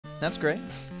that's great.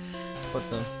 But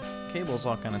the cable's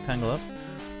all kind of tangled up.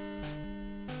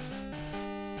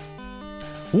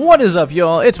 What is up,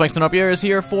 y'all? It's MikeStonerUpUrs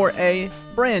here for a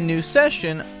brand new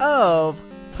session of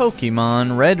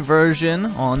Pokémon Red version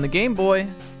on the Game Boy.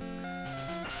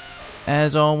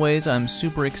 As always, I'm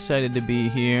super excited to be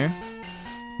here.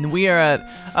 We are at,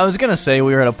 I was gonna say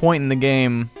we were at a point in the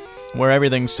game where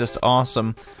everything's just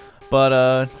awesome,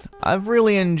 but I've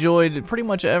really enjoyed pretty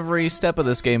much every step of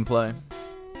this gameplay.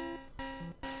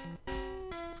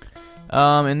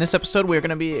 In this episode, we're going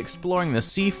to be exploring the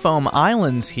Seafoam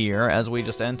Islands here, as we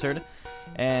just entered,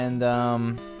 and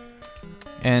we're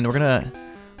going to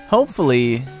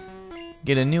hopefully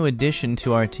get a new addition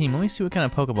to our team. Let me see what kind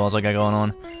of Pokeballs I got going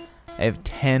on. I have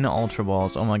 10 Ultra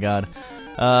Balls. Oh my god.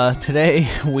 Today,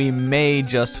 we may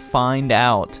just find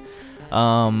out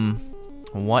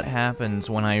what happens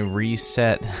when I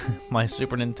reset my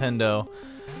Super Nintendo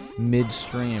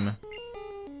midstream.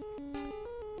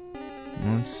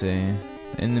 Let's see.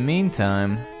 In the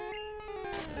meantime,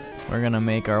 we're gonna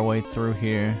make our way through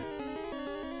here.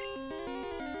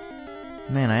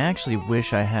 Man, I actually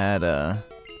wish I had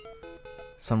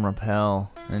some rappel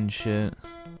and shit.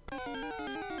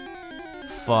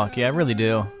 Fuck, yeah, I really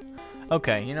do.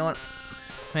 Okay, you know what?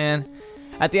 Man,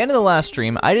 at the end of the last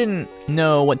stream, I didn't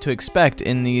know what to expect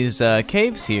in these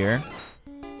caves here.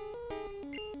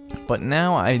 But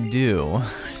now I do.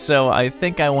 So I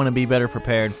think I want to be better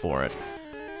prepared for it.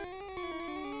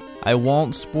 I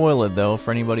won't spoil it though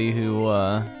for anybody who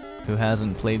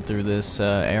hasn't played through this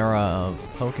era of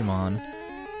Pokemon.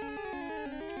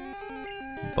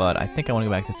 But I think I want to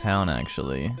go back to town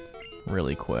actually,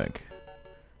 really quick.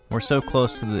 We're so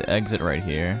close to the exit right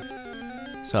here,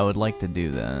 so I would like to do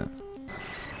that.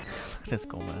 Look at this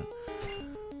gold man.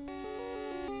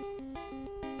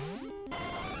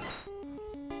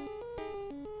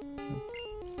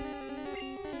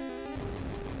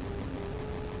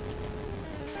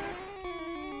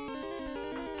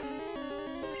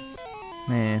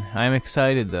 Man, I'm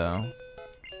excited though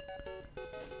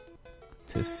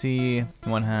to see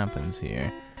what happens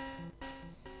here.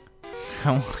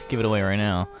 I won't give it away right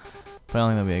now, but I don't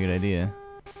think that'd be a good idea.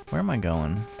 Where am I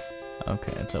going?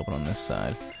 Okay, it's open on this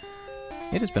side.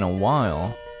 It has been a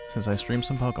while since I streamed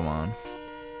some Pokemon.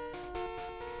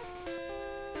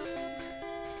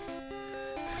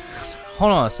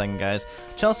 Hold on a second, guys.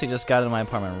 Chelsea just got into my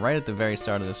apartment right at the very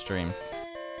start of the stream.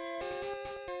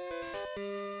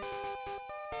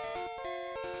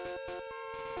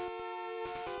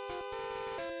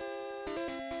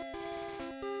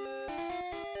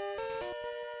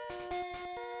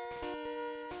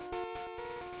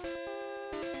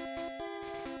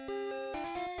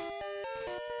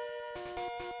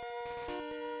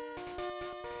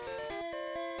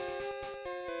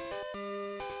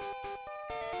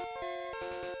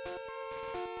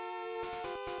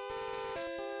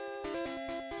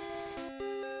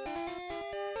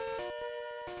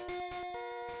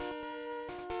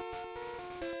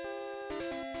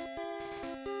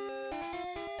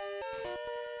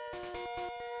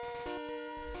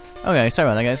 Okay, sorry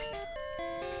about that, guys.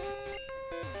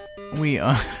 We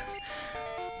are...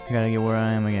 I gotta get where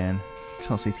I am again.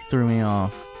 Chelsea threw me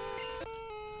off.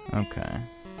 Okay.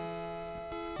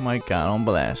 Mike got on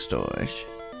Blastoise.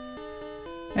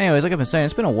 Anyways, like I've been saying,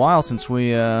 it's been a while since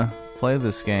we played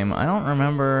this game. I don't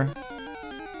remember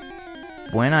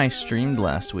when I streamed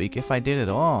last week, if I did at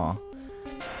all.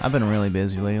 I've been really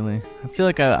busy lately. I feel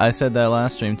like I said that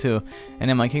last stream too. And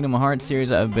in my Kingdom Hearts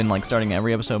series, I've been like starting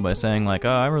every episode by saying like,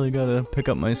 oh, I really gotta pick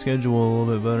up my schedule a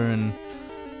little bit better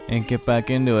and get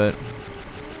back into it.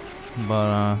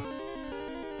 But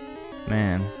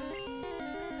man,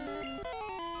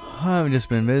 I've just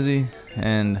been busy,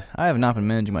 and I have not been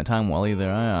managing my time well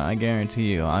either. I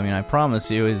guarantee you. I mean, I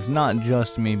promise you, it's not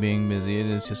just me being busy. It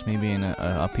is just me being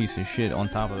a piece of shit on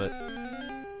top of it.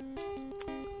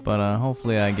 But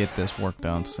hopefully I get this worked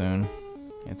out soon.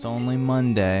 It's only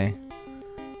Monday,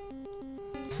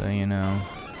 so you know,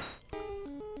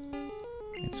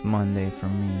 it's Monday for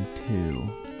me too.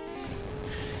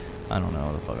 I don't know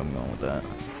where the fuck I'm going with that.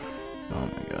 Oh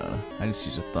my god, I just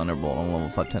used a Thunderbolt on level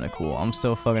 5 Tentacool. I'm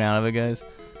still fucking out of it, guys.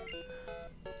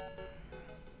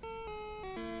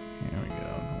 Here we go.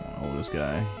 Come on, oh, this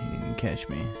guy, he didn't catch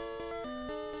me.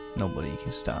 Nobody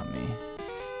can stop me.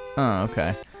 Oh,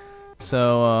 okay.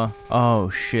 So, oh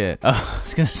shit. Oh, I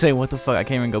was gonna say, what the fuck? I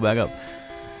can't even go back up.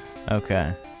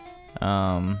 Okay.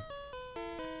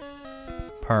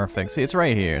 Perfect. See, it's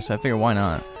right here, so I figure why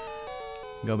not?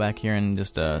 Go back here and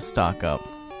just, stock up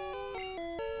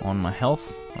on my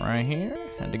health right here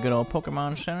at the good old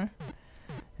Pokemon Center.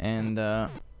 And,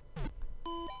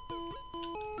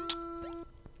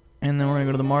 And then we're gonna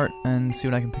go to the mart and see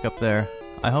what I can pick up there.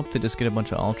 I hope to just get a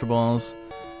bunch of Ultra Balls,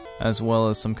 as well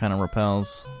as some kind of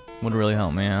repels. Would really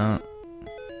help me out.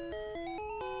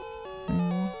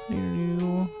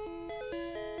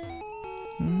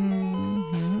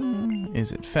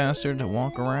 Is it faster to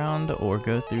walk around or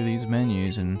go through these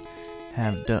menus and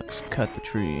have ducks cut the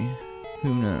tree?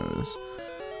 Who knows?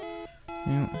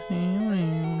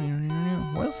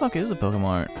 Where the fuck is the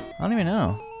Pokemon? I don't even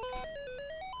know.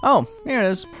 Oh, here it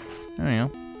is. There we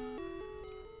go.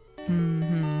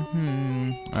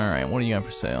 Alright, what do you got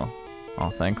for sale? Oh,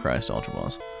 thank Christ, Ultra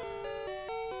Balls.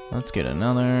 Let's get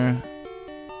another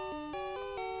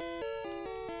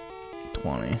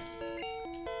 20.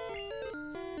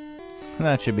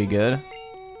 That should be good.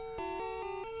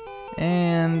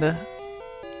 And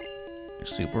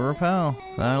Super Repel.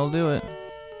 That'll do it.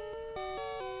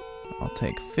 I'll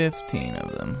take 15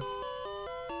 of them.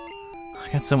 I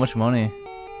got so much money.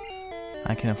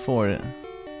 I can afford it.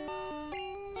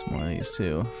 Some more of these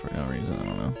too, for no reason, I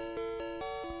don't know.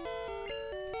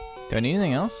 Do I need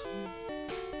anything else?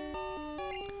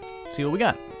 Let's see what we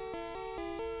got.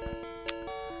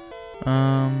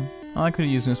 Oh, I could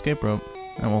have used an escape rope.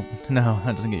 Oh, well, no,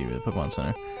 that doesn't get you to the Pokemon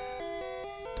Center.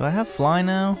 Do I have Fly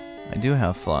now? I do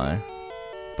have Fly.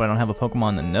 But I don't have a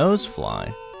Pokemon that knows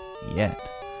Fly. Yet.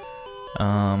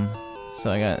 So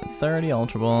I got 30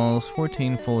 Ultra Balls,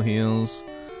 14 full heals.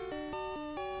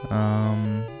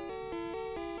 20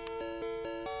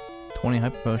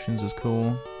 Hyper Potions is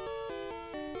cool.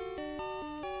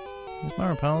 Where's my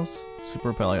repels? Super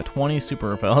Repel. I got 20 Super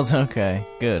Repels. Okay,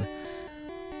 good.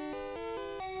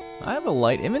 I have a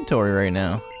light inventory right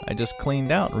now. I just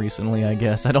cleaned out recently, I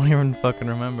guess. I don't even fucking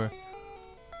remember.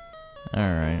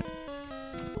 Alright.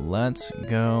 Let's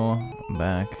go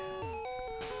back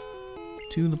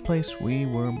to the place we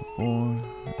were before.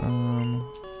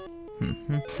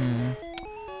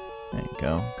 There you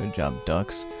go. Good job,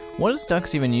 Ducks. What does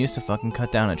Ducks even use to fucking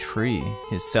cut down a tree?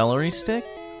 His celery stick?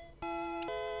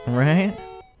 Right?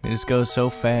 It just goes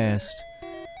so fast.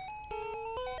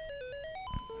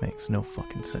 Makes no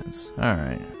fucking sense.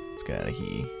 Alright, let's get out of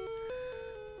here.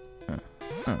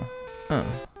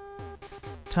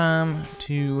 Time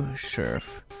to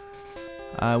surf.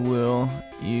 I will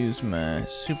use my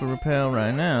Super Repel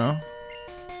right now.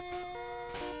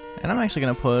 And I'm actually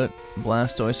gonna put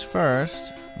Blastoise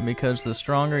first, because the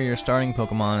stronger your starting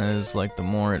Pokemon is, like, the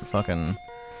more it fucking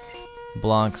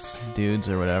blocks dudes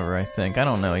or whatever, I think. I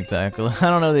don't know exactly. I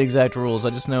don't know the exact rules.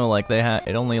 I just know, like,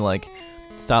 it only, like,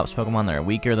 stops Pokemon that are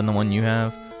weaker than the one you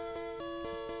have.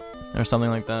 Or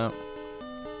something like that.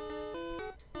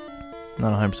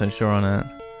 Not 100% sure on that.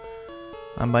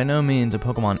 I'm by no means a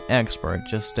Pokemon expert,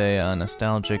 just a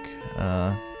nostalgic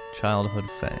childhood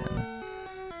fan.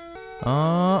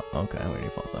 Okay, where do you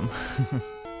fault them?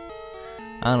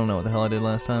 I don't know what the hell I did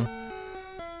last time.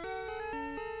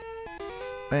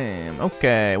 Bam.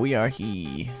 Okay, we are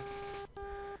here.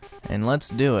 And let's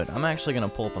do it. I'm actually gonna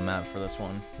pull up a map for this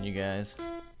one, you guys.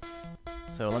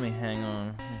 So let me hang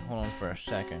on. Hold on for a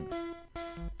second.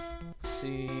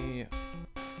 Seafoam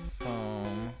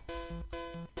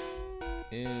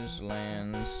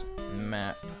Islands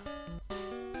map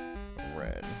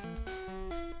red.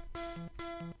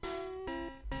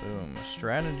 Boom.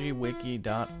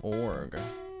 Strategywiki.org.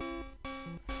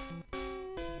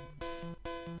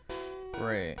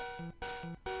 Great.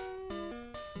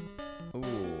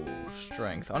 Ooh,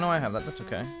 strength. Oh no, I have that. That's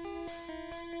okay.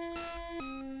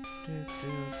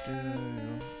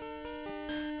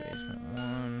 Basement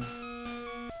 1.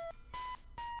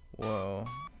 Whoa.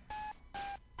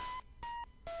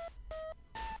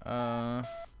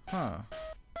 Huh.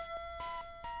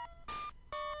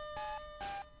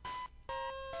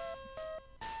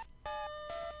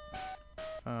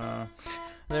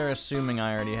 They're assuming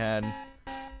I already had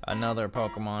another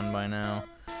Pokemon by now.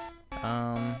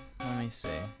 Let me see.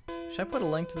 Should I put a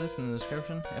link to this in the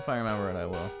description? If I remember it, I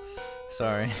will.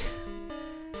 Sorry.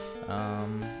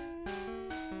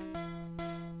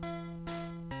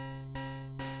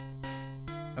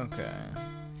 Okay.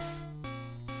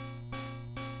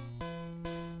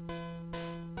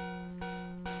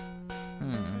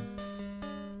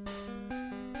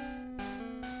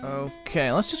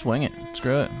 Okay, let's just wing it.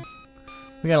 Screw it.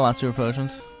 We got a lot of super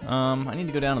potions. I need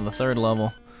to go down to the 3rd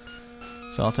level.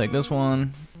 So I'll take this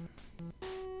one.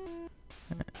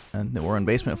 And we're on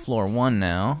basement floor 1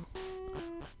 now.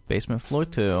 Basement floor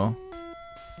 2.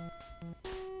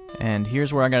 And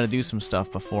here's where I gotta do some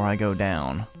stuff before I go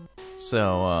down.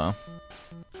 So,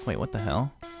 wait, what the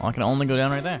hell? Well, I can only go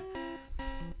down right there.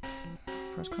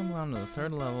 First come down to the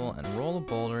 3rd level and roll a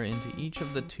boulder into each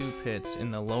of the 2 pits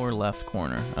in the lower left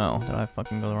corner. Oh, did I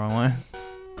fucking go the wrong way?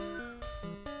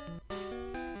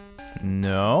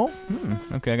 No?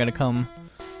 Okay, I gotta come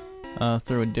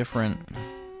through a different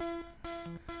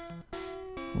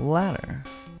ladder,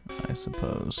 I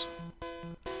suppose.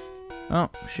 Oh,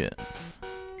 shit.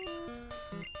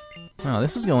 Wow,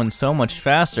 this is going so much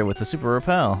faster with the Super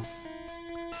Repel.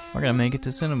 We're gonna make it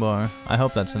to Cinnabar. I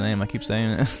hope that's the name, I keep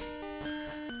saying it.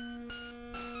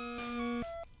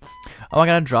 Oh, I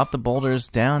gotta drop the boulders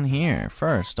down here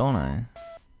first, don't I?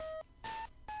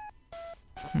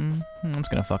 I'm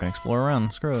just gonna fucking explore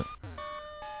around, screw it.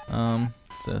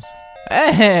 What's this?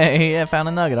 Hey! I found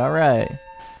a nugget, alright.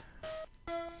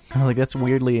 Oh, like that's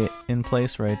weirdly in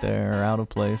place right there, or out of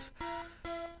place.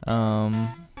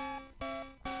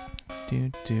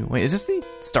 Wait, is this the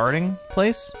starting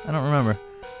place? I don't remember.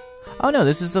 Oh no,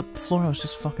 this is the floor I was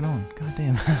just fucking on. God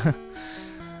damn.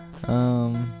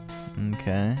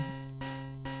 Okay.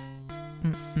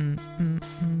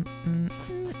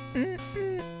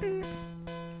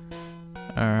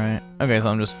 Alright. Okay, so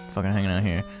I'm just fucking hanging out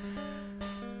here.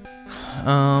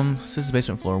 So this is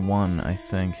basement floor 1, I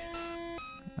think.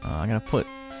 I gotta put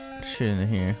shit into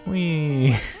here.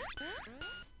 Whee!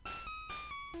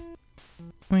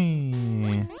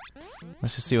 Whee!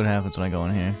 Let's just see what happens when I go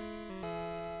in here.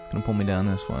 It's gonna pull me down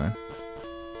this way.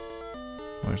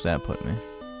 Where's that put me?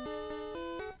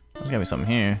 There's gotta be something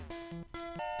here.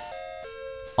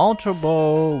 Ultra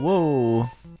Bowl! Whoa!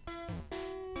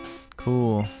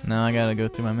 Cool. Now I gotta go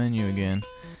through my menu again.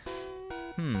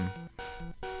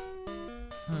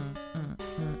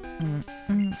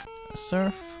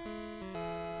 Surf.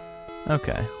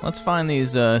 Okay, let's find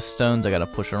these stones I gotta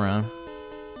push around.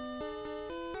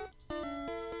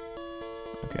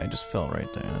 Okay, I just fell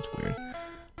right there. That's weird.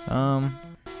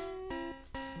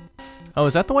 Oh,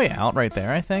 is that the way out right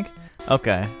there, I think?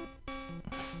 Okay.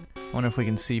 I wonder if we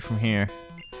can see from here.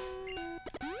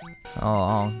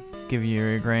 I'll give you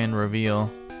your grand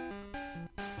reveal.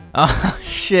 Oh,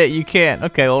 shit, you can't.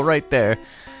 Okay, well, right there.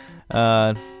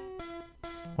 We're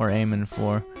aiming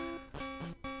for.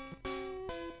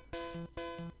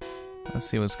 Let's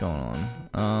see what's going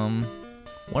on.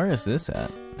 Where is this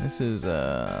at? This is,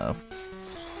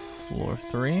 floor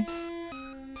 3?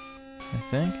 I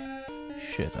think?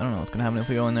 Shit, I don't know what's gonna happen if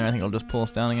we go in there. I think it'll just pull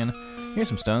us down again. Here's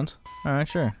some stones. Alright,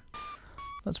 sure.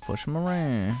 Let's push them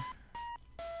around.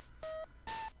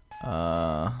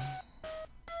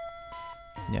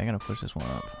 Yeah, I gotta push this one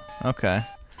up. Okay.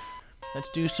 Let's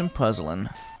do some puzzling.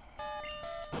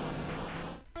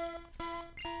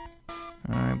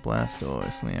 Alright,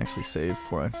 Blastoise. Let me actually save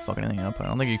before I fuck anything up. I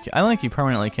don't think you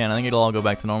permanently can. I think it'll all go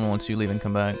back to normal once you leave and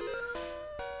come back.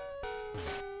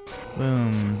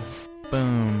 Boom.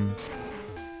 Boom.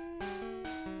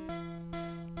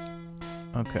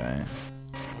 Okay.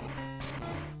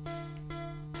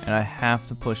 And I have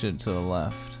to push it to the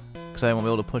left. Because I won't be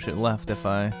able to push it left if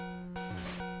I...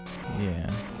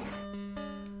 Yeah.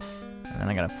 And then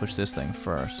I gotta push this thing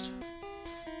first.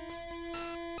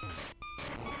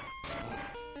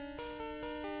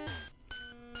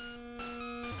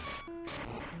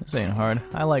 This ain't hard.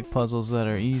 I like puzzles that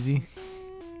are easy.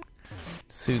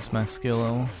 Suits my skill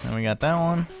level. And we got that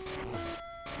one.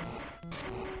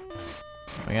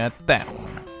 We got that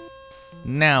one.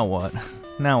 Now what?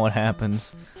 Now what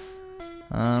happens?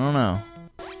 I don't know.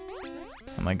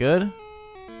 Am I good?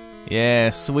 Yeah,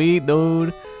 sweet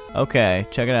dude. Okay,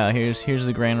 check it out. Here's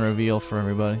the grand reveal for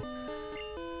everybody.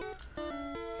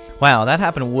 Wow, that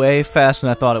happened way faster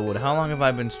than I thought it would. How long have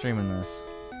I been streaming this?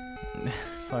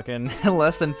 Fucking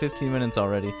less than 15 minutes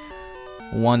already.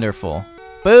 Wonderful.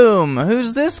 Boom!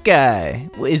 Who's this guy?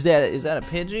 Is that a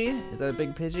Pidgey? Is that a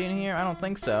big Pidgey in here? I don't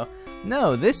think so.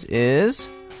 No, this is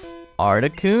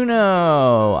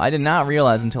Articuno. I did not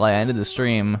realize until I ended the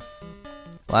stream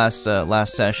last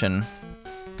session.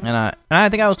 And I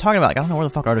think I was talking about, like, I don't know where the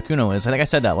fuck Articuno is. I think I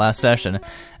said that last session.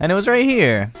 And it was right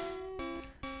here.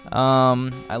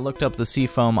 I looked up the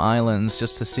Seafoam Islands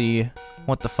just to see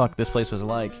what the fuck this place was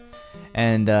like.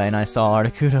 And I saw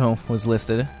Articuno was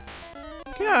listed.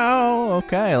 Oh,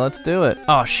 okay, let's do it.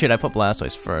 Oh shit, I put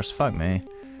Blastoise first. Fuck me.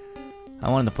 I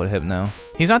wanted to put Hypno.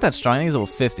 He's not that strong, I think he's level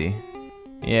 50.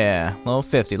 Yeah, level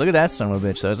 50. Look at that son of a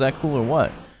bitch, though. Is that cool or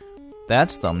what?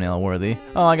 That's thumbnail worthy.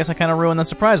 Oh, I guess I kind of ruined the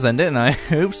surprise then, didn't I?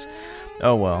 Oops.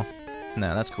 Oh well.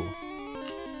 No, that's cool.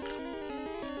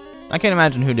 I can't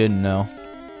imagine who didn't know.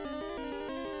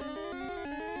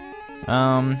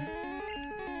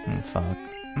 Fuck.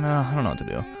 No, I don't know what to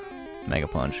do. Mega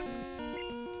Punch.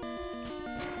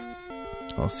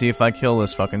 We'll see if I kill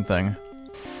this fucking thing.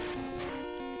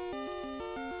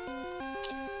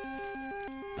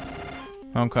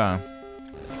 Okay.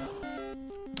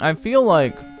 I feel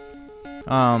like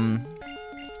my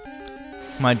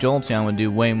Jolteon would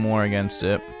do way more against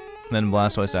it. than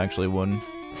Blastoise actually would.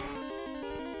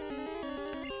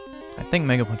 I think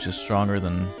Mega Punch is stronger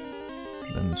than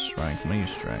Strength. I'm gonna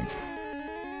use Strength.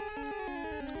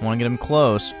 I want to get him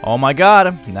close. Oh my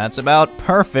god! That's about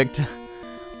perfect.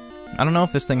 I don't know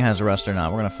if this thing has rest or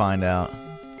not. We're gonna find out.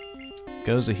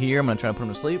 Goes to here. I'm gonna try to put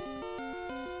him to sleep.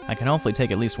 I can hopefully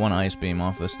take at least one Ice Beam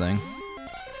off this thing.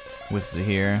 With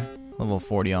Zahir. Level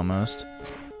 40 almost.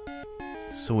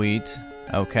 Sweet.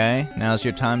 Okay, now's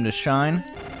your time to shine.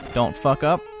 Don't fuck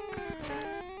up.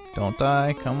 Don't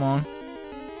die. Come on.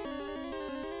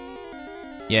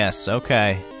 Yes,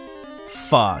 okay.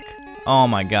 Fuck. Oh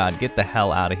my god, get the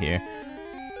hell out of here.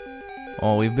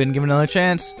 Oh, we've been given another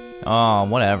chance. Oh,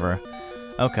 whatever.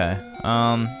 Okay,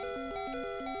 I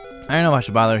don't know if I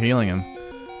should bother healing him.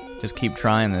 Just keep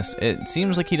trying this. It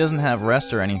seems like he doesn't have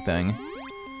rest or anything.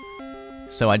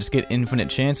 So I just get infinite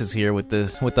chances here with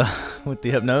the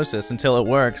hypnosis until it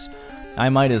works. I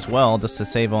might as well, just to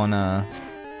save on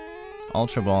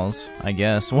Ultra Balls, I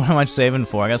guess. What am I saving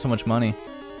for? I got so much money.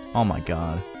 Oh my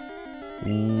god.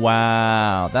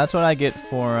 Wow. That's what I get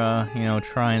for, you know,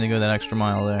 trying to go that extra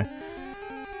mile there.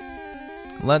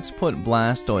 Let's put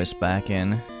Blastoise back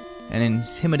in. An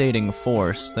intimidating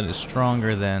force that is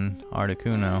stronger than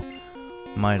Articuno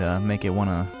might make it want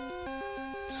to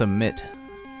submit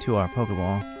to our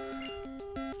Pokeball.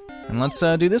 And let's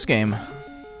do this game.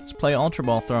 Let's play Ultra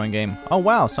Ball throwing game. Oh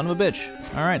wow, son of a bitch.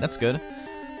 Alright, that's good.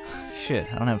 Shit,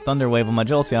 I don't have Thunder Wave on my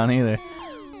Jolteon either.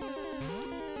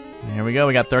 Here we go,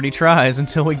 we got 30 tries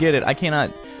until we get it. I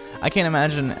can't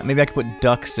imagine, maybe I could put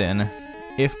Ducks in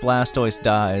if Blastoise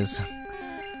dies.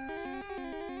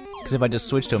 Because if I just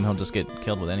switch to him, he'll just get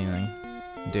killed with anything.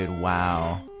 Dude,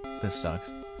 wow. This sucks.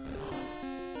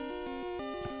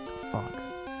 Fuck.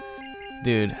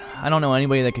 Dude, I don't know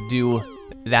anybody that could do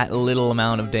that little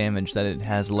amount of damage that it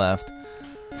has left.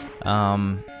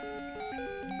 I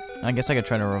guess I could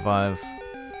try to revive...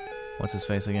 What's his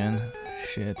face again?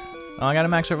 Shit. Oh, I got a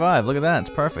max revive. Look at that.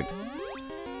 It's perfect.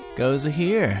 Goes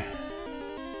here.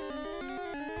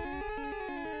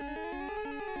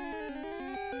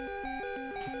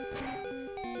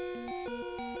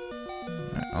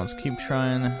 Alright, let's keep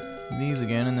trying these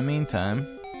again in the meantime.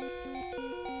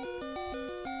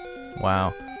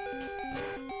 Wow.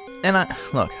 And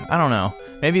look, I don't know.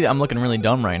 Maybe I'm looking really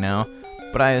dumb right now,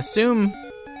 but I assume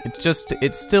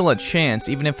it's still a chance,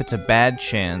 even if it's a bad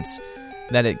chance,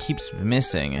 that it keeps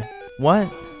missing.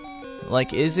 What? Like,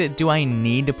 do I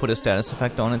need to put a status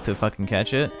effect on it to fucking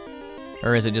catch it?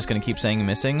 Or is it just gonna keep saying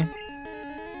missing?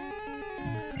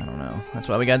 I don't know. That's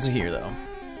why we got Zahir, though.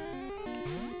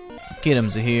 Get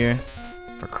him, Zahir.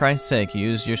 For Christ's sake,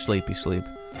 use your sleepy sleep.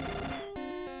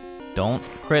 Don't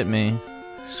crit me.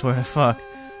 Swear to fuck.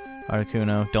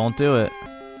 Articuno, don't do it.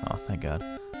 Oh, thank God.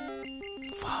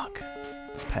 Fuck.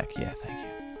 Peck, yeah, thank you.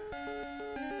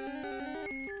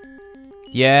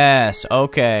 Yes,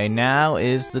 okay, now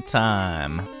is the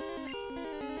time.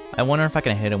 I wonder if I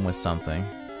can hit him with something.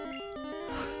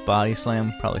 Body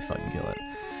slam, probably fucking kill it.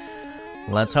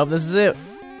 Let's hope this is it.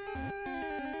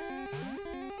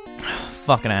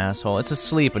 Fucking asshole. It's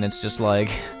asleep and it's just like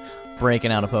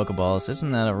breaking out of Pokeballs.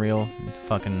 Isn't that a real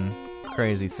fucking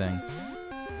crazy thing?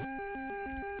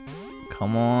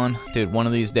 Come on. Dude, one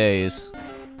of these days.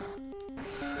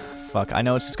 Fuck, I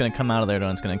know it's just gonna come out of there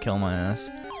and it's gonna kill my ass.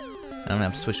 And I'm gonna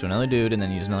have to switch to another dude and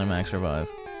then use another max revive.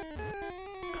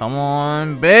 Come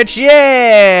on, bitch!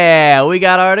 Yeah! We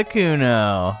got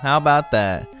Articuno. How about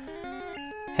that?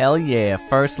 Hell yeah,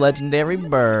 first legendary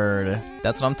bird.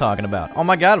 That's what I'm talking about. Oh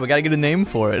my god, we gotta get a name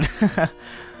for it.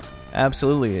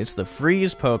 Absolutely, it's the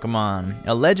Freeze Pokemon.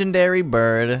 A legendary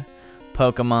bird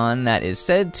Pokemon that is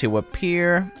said to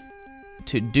appear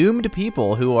to doomed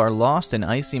people who are lost in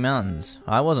icy mountains.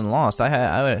 I wasn't lost, I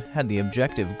had the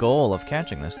objective goal of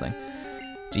catching this thing.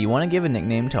 Do you want to give a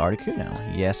nickname to Articuno?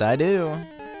 Yes, I do.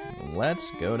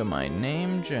 Let's go to my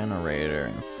name generator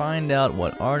and find out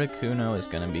what Articuno is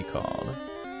going to be called.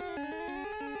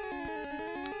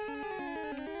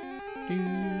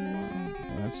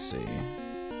 Let's see.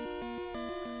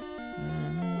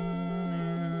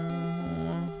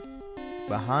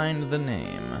 Behind the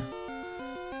name.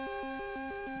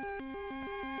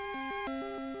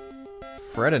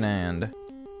 Ferdinand.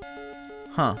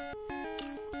 Huh.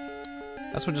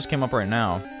 That's what just came up right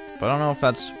now. But I don't know if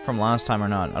that's from last time or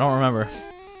not. I don't remember.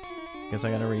 Guess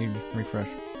I gotta refresh.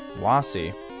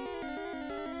 Wasi.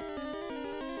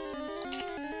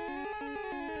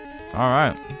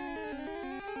 Alright.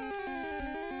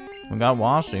 We got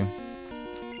Wasi.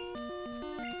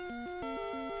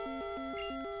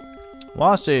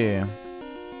 Wasi.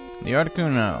 The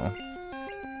Articuno.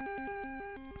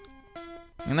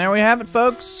 And there we have it,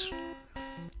 folks.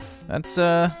 that's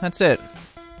it.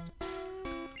 I'm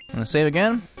gonna save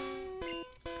again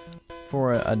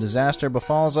before a disaster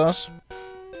befalls us.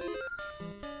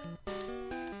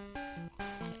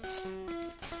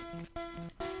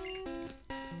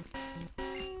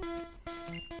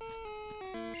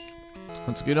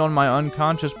 Let's get on my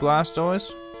unconscious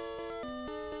Blastoise.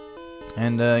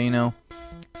 And, you know,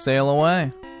 sail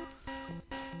away.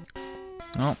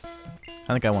 Oh,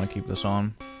 I think I want to keep this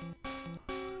on.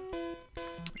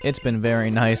 It's been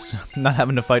very nice not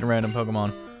having to fight random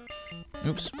Pokemon.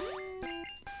 Oops.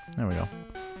 There we go.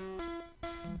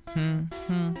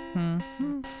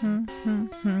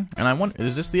 And I wonder,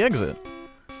 is this the exit?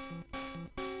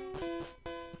 I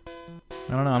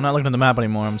don't know, I'm not looking at the map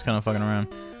anymore, I'm just kind of fucking around.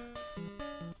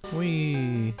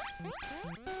 Whee!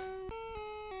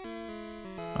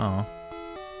 Oh.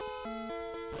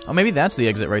 Oh, maybe that's the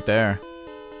exit right there.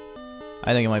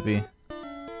 I think it might be.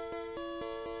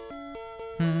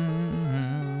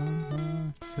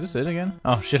 Is this it again?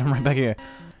 Oh shit, I'm right back here.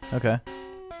 Okay.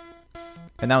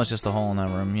 And that was just the hole in that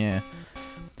room, yeah.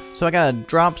 So I gotta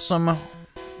drop some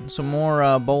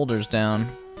more boulders down.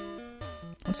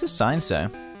 What's this sign say?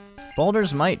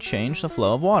 Boulders might change the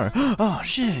flow of water. Oh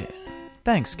shit!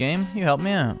 Thanks, game. You helped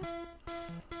me out.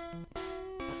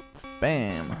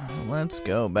 Bam. Let's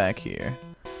go back here.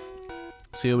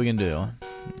 See what we can do.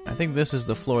 I think this is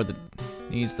the floor that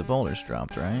needs the boulders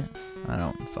dropped, right? I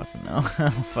don't fucking know. I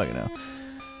don't fucking know.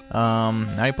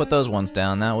 Now you put those ones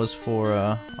down. That was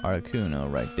for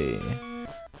Articuno right there.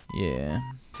 Yeah.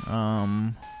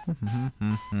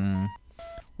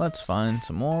 Let's find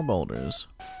some more boulders.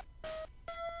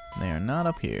 They are not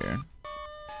up here.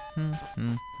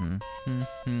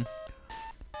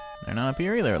 They're not up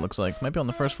here either, it looks like. Might be on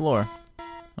the first floor.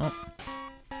 Oh.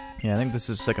 Yeah, I think this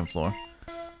is second floor.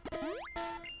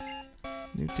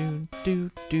 Do.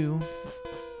 Boom.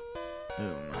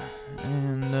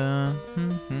 And,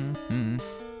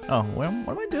 oh, what am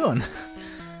I doing?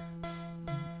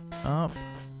 Up.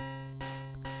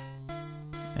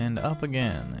 And up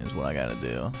again is what I gotta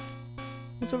do.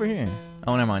 What's over here?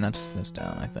 Oh, never mind, that's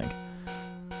down, I think.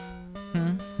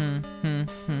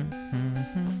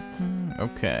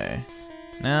 Okay.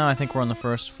 Now I think we're on the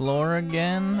first floor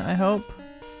again, I hope.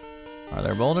 Are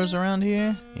there boulders around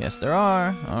here? Yes, there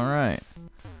are. Alright.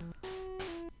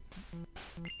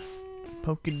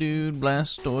 Pokedude,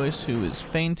 Blastoise, who is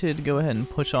fainted, go ahead and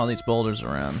push all these boulders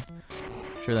around.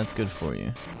 Sure, that's good for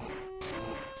you.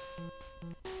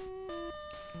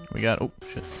 We got, oh,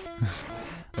 shit.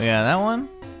 We got that one.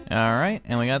 Alright,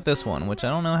 and we got this one, which I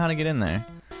don't know how to get in there.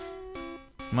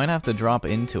 Might have to drop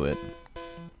into it.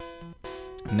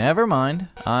 Never mind,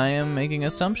 I am making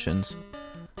assumptions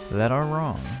that are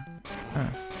wrong.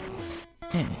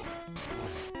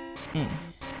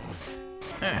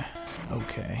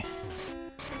 Okay.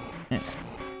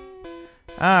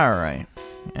 Alright,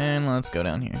 and let's go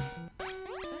down here.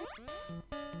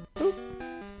 Boop.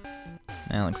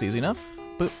 That looks easy enough.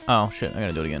 Boop. Oh shit, I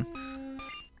gotta do it again.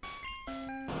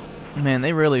 Man,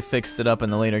 they really fixed it up in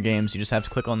the later games. You just have to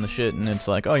click on the shit and it's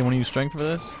like, oh, you want to use strength for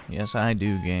this? Yes, I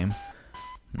do, game.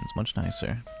 It's much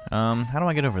nicer. How do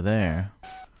I get over there?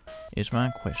 Is my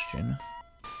question.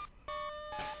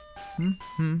 We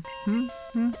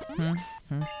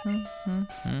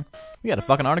got a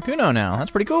fucking Articuno now.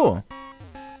 That's pretty cool.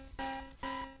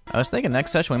 I was thinking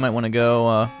next session we might want to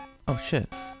go, oh shit.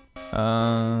 Is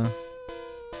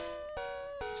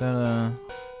that,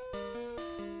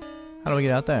 how do we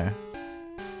get out there?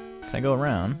 Can I go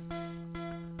around?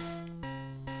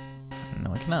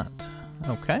 No, I cannot.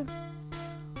 Okay.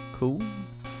 Cool.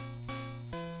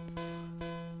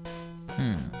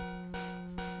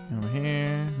 Over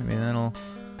here. Maybe that'll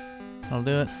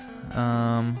do it.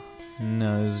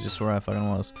 No, this is just where I fucking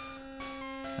was.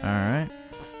 Alright.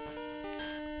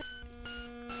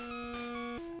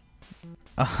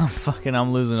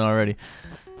 I'm losing already.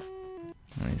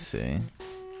 Let me see.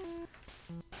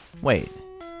 Wait.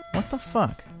 What the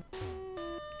fuck?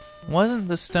 Wasn't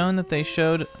the stone that they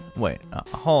showed... Wait,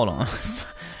 hold on.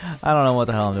 I don't know what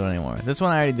the hell I'm doing anymore. This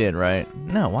one I already did, right?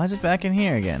 No, why is it back in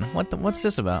here again? What's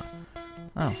this about?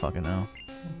 I don't fucking know.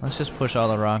 Let's just push all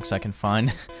the rocks I can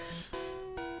find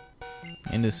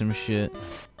into some shit.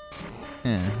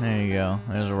 Yeah, there you go.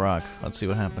 There's a rock. Let's see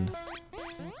what happened.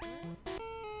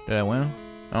 Did I win?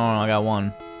 Oh no, I got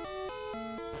one.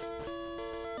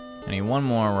 I need one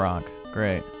more rock.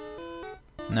 Great.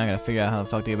 Now I gotta figure out how the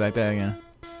fuck to get back there again.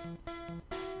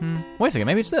 Wait a second,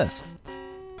 maybe it's this.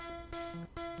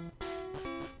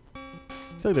 I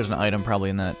feel like there's an item probably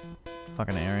in that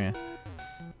fucking area.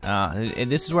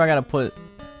 This is where I gotta put...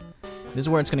 This is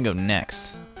where it's gonna go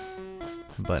next.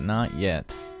 But not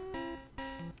yet.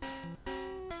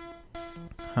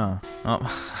 Huh. Oh,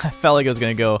 I felt like it was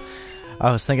gonna go.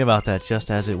 I was thinking about that just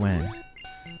as it went.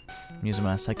 I'm using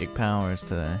my psychic powers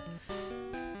today.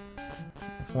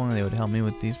 If only they would help me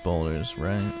with these boulders,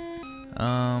 right?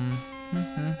 And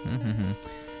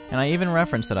I even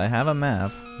referenced that I have a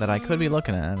map that I could be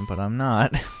looking at, but I'm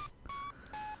not.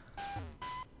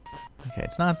 Okay,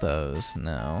 it's not those,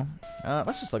 no.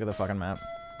 Let's just look at the fucking map.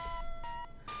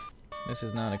 This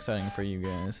is not exciting for you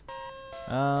guys.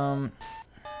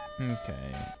 Okay.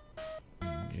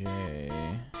 J.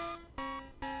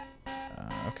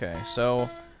 Okay, so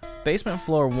basement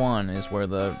floor 1 is where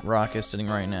the rock is sitting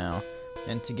right now.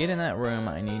 And to get in that room,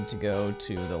 I need to go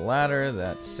to the ladder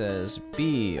that says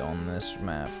B on this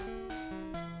map.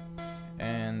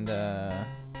 And, oh,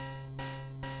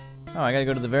 I gotta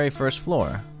go to the very first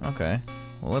floor. Okay.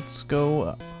 Well, let's go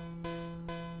up.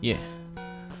 Yeah.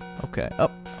 Okay,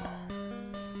 up.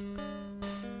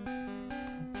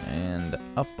 And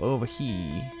up over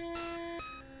here.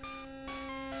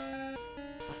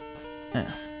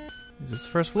 Is this the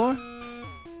first floor?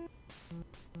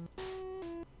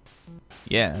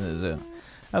 Yeah, this is it.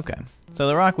 Okay, so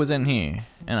the rock was in here,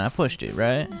 and I pushed it,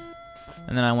 right?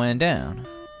 And then I went down.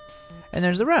 And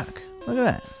there's the rock. Look at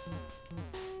that.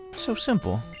 So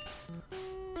simple.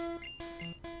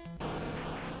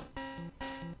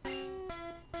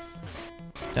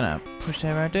 Then I push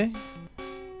that right there.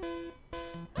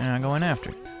 And I go in after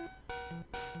it.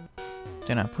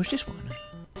 Then I push this one.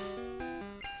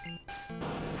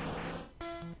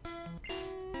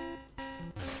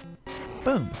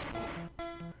 Boom.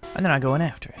 And then I go in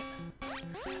after it.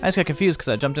 I just got confused because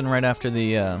I jumped in right after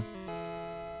the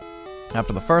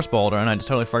first boulder, and I just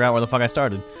totally forgot where the fuck I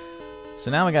started. So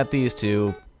now we got these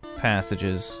two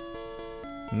passages.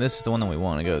 And this is the one that we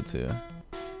want to go to.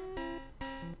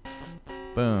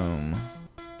 Boom.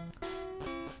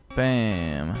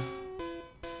 Bam.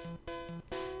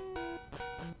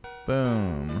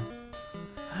 Boom.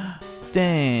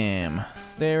 Damn.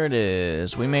 There it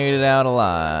is. We made it out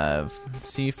alive.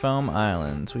 Seafoam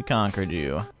Islands. We conquered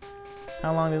you.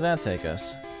 How long did that take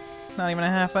us? Not even a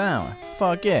half an hour.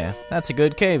 Fuck yeah. That's a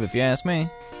good cave if you ask me.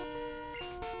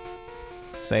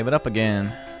 Save it up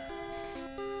again.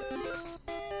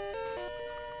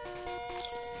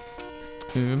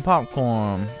 Even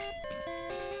popcorn.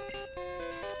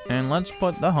 And let's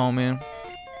put the homie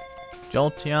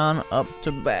Jolteon up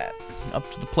to bat. Up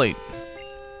to the plate.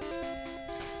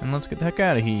 And let's get the heck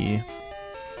out of here.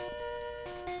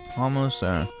 Almost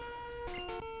there.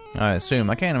 I assume.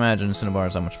 I can't imagine Cinnabar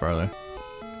is that much further.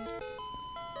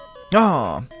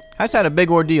 Oh! I just had a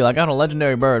big ordeal. I got a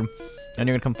legendary bird. And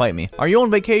you're gonna come fight me. Are you on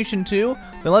vacation too?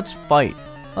 Then let's fight.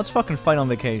 Let's fucking fight on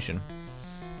vacation.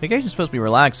 Vacation's supposed to be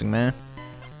relaxing, man.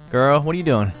 Girl, what are you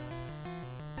doing?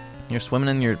 You're swimming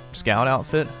in your scout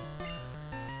outfit?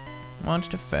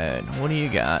 Monster fed. What do you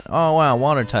got? Oh wow,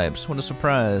 water types. What a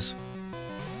surprise.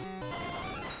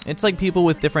 It's like people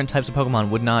with different types of Pokemon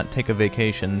would not take a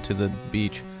vacation to the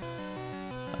beach.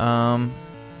 It's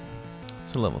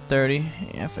a level 30.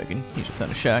 Yeah, if I can use a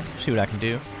Thunder Shock, see what I can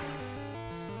do.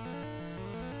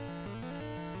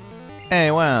 Hey,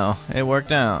 wow, it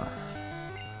worked out.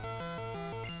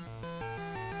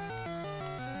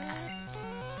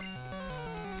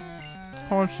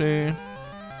 Horsey.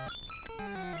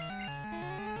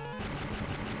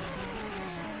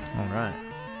 Alright.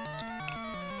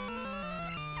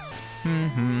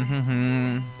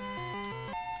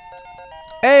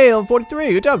 Hey, level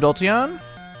 43. Good job, Jolteon.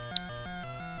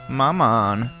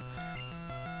 Maman.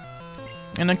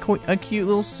 And a cute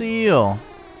little seal.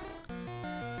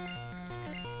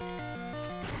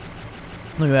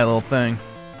 Look at that little thing.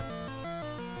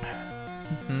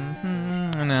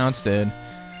 And now it's dead.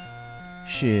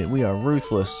 Shit, we are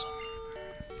ruthless.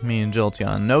 Me and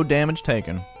Jolteon. No damage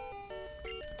taken.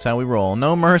 That's how we roll.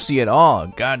 No mercy at all.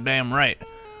 Goddamn right.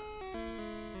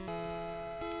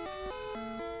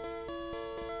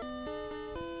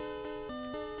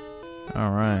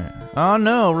 Alright. Oh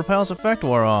no, Repel's effect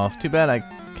wore off. Too bad I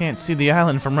can't see the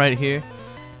island from right here.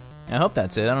 I hope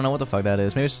that's it. I don't know what the fuck that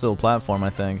is. Maybe it's just a little platform, I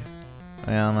think.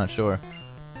 Yeah, I'm not sure.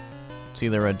 It's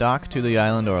either a dock to the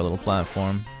island or a little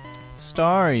platform.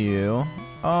 Star you?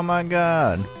 Oh my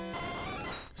god.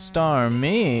 Star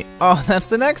me? Oh, that's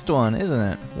the next one, isn't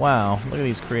it? Wow, look at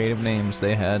these creative names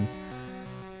they had.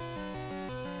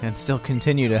 And still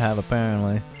continue to have,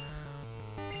 apparently.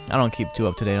 I don't keep too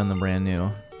up to date on the brand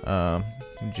new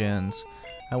gens.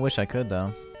 I wish I could,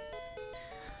 though.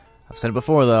 I've said it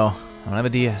before, though. I don't have a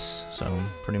DS, so I'm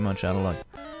pretty much out of luck.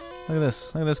 Look at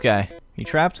this. Look at this guy. He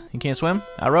trapped? He can't swim?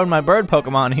 I rode my bird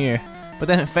Pokemon here, but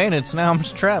then it fainted, so now I'm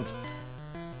just trapped.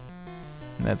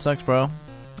 That sucks, bro.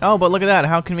 Oh, but look at that.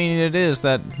 How convenient it is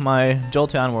that my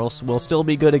Jolteon will still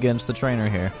be good against the trainer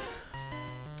here.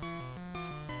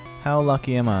 How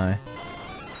lucky am I?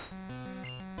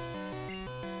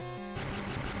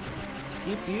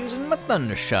 Keep using my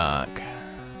Thunder Shock.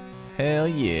 Hell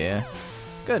yeah.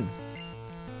 Good.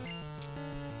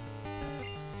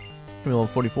 We're level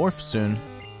 44 soon.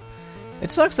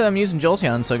 It sucks that I'm using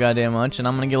Jolteon so goddamn much, and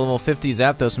I'm gonna get level 50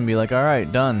 Zapdos and be like,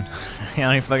 alright, done. I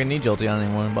don't even fucking need Jolteon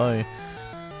anymore, bye.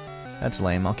 That's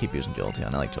lame, I'll keep using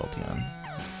Jolteon, I like Jolteon.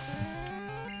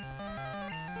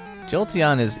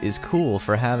 Jolteon is cool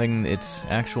for having its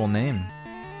actual name,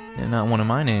 and not one of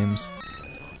my names.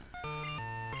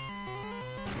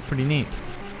 Pretty neat.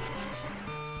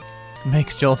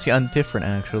 Makes Jolteon different,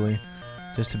 actually,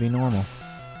 just to be normal.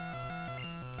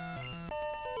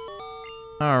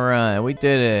 Alright, we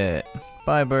did it.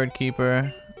 Bye, Bird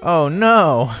Keeper. Oh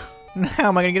no! How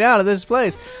am I gonna get out of this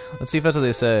place? Let's see if that's what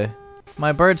they say.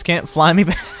 My birds can't fly me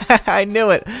back. I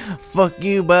knew it! Fuck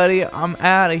you, buddy. I'm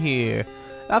out of here.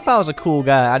 If I was a cool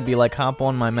guy, I'd be like, hop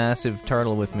on my massive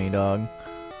turtle with me, dog.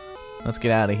 Let's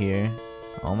get out of here.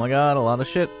 Oh my god, a lot of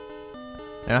shit.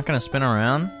 They're not gonna spin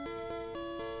around?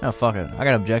 Oh, fuck it. I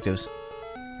got objectives.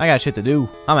 I got shit to do.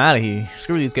 I'm out of here.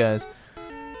 Screw these guys.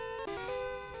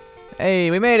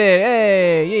 Hey, we made it!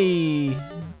 Hey! Yay!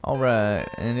 Alright,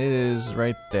 and it is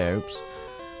right there. Oops.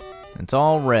 It's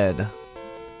all red.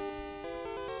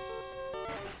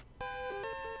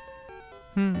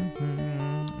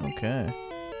 Okay.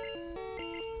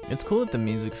 It's cool that the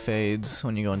music fades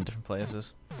when you go into different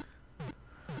places.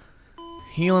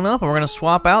 Healing up, and we're gonna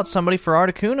swap out somebody for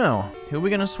Articuno. Who are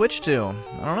we gonna switch to?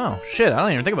 I don't know. Shit, I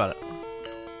don't even think about it.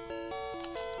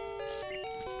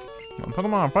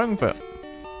 Pokemon Fighting Fit.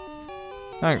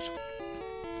 Thanks.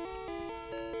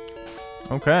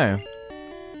 Okay.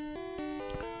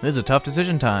 This is a tough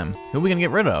decision time. Who are we gonna get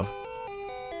rid of?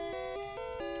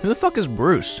 Who the fuck is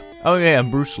Bruce? Oh yeah,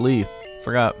 Bruce Lee.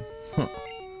 Forgot.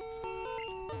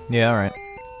 Yeah, alright.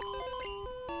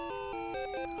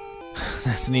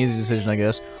 That's an easy decision, I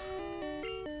guess.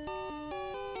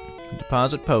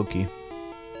 Deposit Pokey.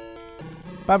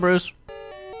 Bye, Bruce.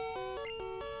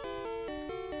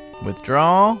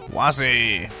 Withdraw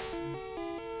Wasi.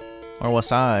 Or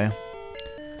Wasai.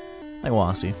 Like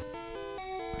Wasi.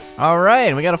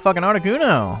 Alright, we got a fucking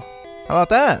Articuno. How about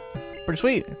that? Pretty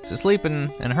sweet. It's asleep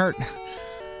and hurt.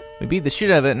 We beat the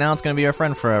shit out of it, now it's gonna be our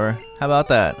friend forever. How about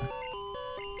that?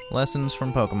 Lessons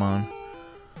from Pokemon.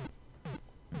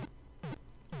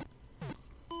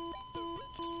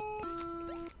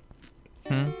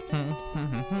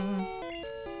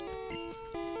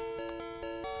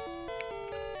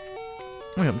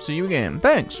 We hope to see you again.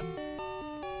 Thanks!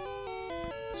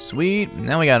 Sweet,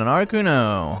 now we got an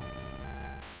Articuno.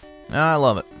 I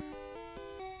love it.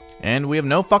 And we have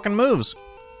no fucking moves.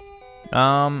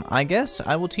 I guess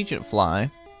I will teach it Fly.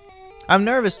 I'm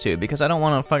nervous too, because I don't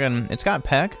want to fucking... It's got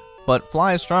Peck, but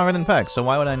Fly is stronger than Peck, so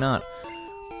why would I not?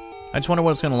 I just wonder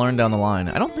what it's going to learn down the line.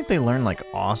 I don't think they learn, like,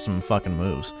 awesome fucking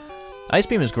moves. Ice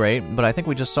Beam is great, but I think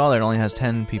we just saw that it only has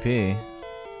 10 PP.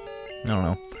 I don't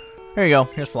know. Here you go.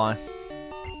 Here's Fly.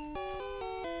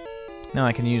 Now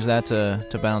I can use that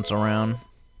to bounce around.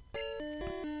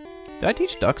 Did I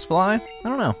teach Ducks Fly? I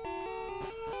don't know.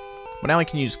 But now we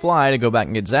can use Fly to go back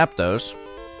and get Zapdos.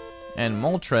 And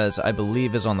Moltres, I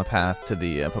believe, is on the path to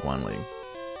the Pokemon League.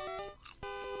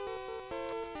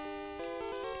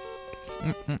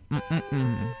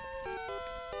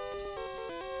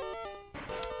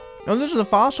 Oh, this is the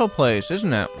fossil place,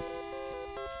 isn't it?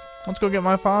 Let's go get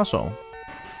my fossil.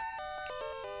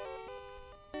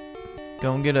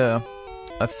 Go and get a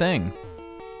thing.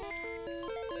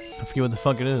 I forget what the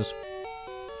fuck it is.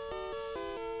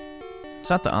 It's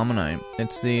not the Ammonite.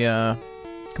 It's the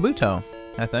Kabuto,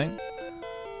 I think.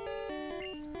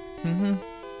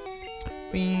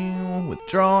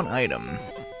 Withdraw an item.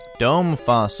 Dome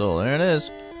fossil. There it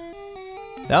is.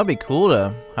 That would be cool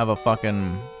to have a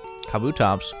fucking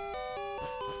Kabutops.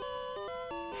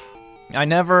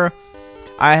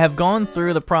 I have gone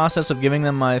through the process of giving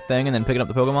them my thing and then picking up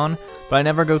the Pokemon, but I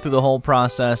never go through the whole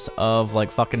process of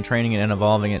like fucking training it and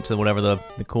evolving it to whatever the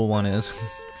cool one is.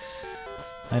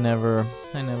 I never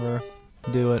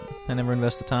do it. I never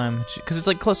invest the time because it's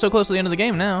like so close to the end of the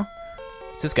game now.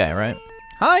 It's this guy, right?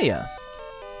 Hiya.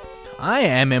 I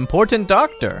am Important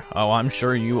Doctor. Oh, I'm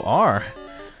sure you are.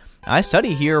 I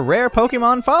study here rare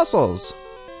Pokemon fossils.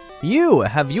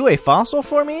 Have you a fossil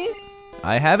for me?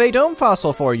 I have a Dome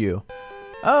fossil for you.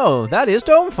 Oh, that is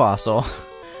Dome fossil.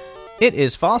 It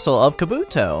is fossil of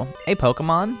Kabuto, a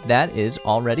Pokemon that is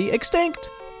already extinct.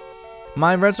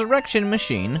 My resurrection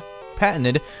machine,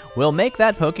 patented, will make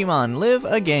that Pokemon live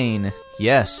again.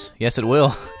 Yes. Yes, it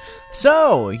will.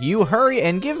 So, you hurry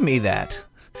and give me that.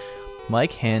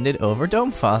 Mike handed over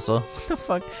Dome Fossil. What the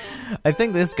fuck? I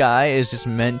think this guy is just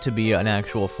meant to be an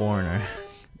actual foreigner.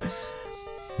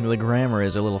 The grammar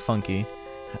is a little funky.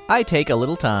 I take a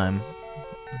little time.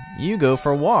 You go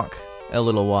for a walk. A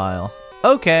little while.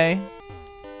 Okay.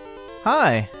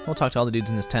 Hi. We'll talk to all the dudes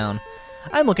in this town.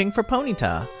 I'm looking for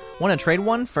Ponyta. Want to trade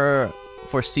one for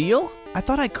Seal? I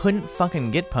thought I couldn't fucking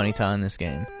get Ponyta in this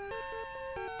game.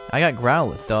 I got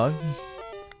Growlithe, dog.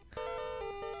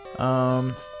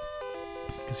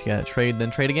 Guess you gotta trade,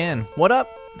 then trade again. What up?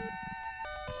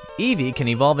 Eevee can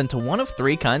evolve into one of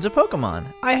 3 kinds of Pokemon.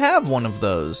 I have one of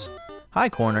those. Hi,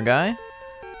 corner guy.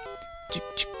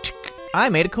 I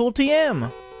made a cool TM.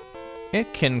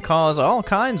 It can cause all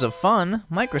kinds of fun.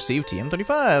 Mike received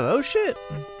TM35. Oh shit.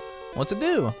 What's it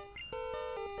do?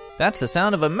 That's the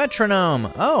sound of a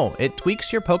metronome. Oh, it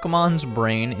tweaks your Pokemon's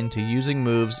brain into using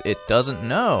moves it doesn't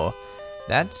know.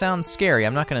 That sounds scary.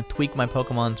 I'm not gonna tweak my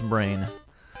Pokemon's brain.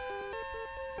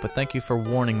 But thank you for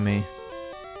warning me.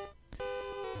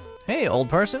 Hey, old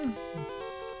person.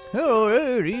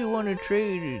 Oh, do you want to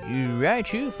trade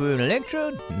Raichu for an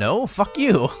Electrode? No, fuck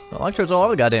you. Electrodes all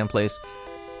over the goddamn place.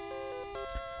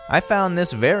 I found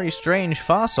this very strange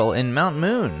fossil in Mount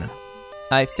Moon.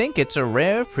 I think it's a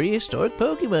rare prehistoric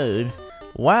Pokemon.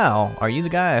 Wow, are you the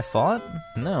guy I fought?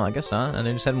 No, I guess not. And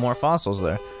they just had more fossils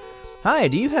there. Hi,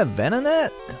 do you have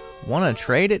Venonat? Want to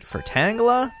trade it for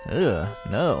Tangela? Ugh,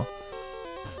 no.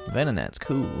 Venonat's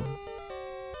cool.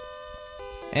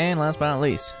 And last but not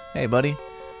least, hey buddy.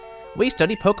 We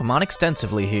study Pokemon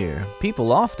extensively here.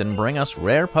 People often bring us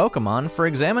rare Pokemon for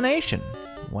examination.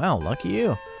 Wow, lucky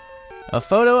you. A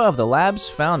photo of the lab's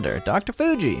founder, Dr.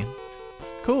 Fuji.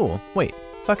 Cool. Wait,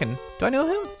 fucking, do I know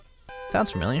him?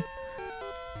 Sounds familiar.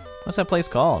 What's that place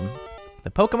called?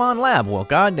 The Pokemon Lab. Well,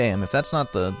 goddamn, if that's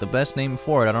not the best name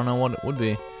for it, I don't know what it would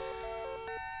be.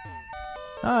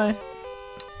 Hi.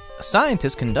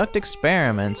 Scientists conduct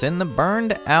experiments in the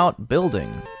burned-out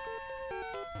building.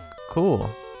 Cool.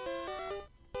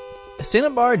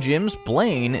 Cinnabar Gym's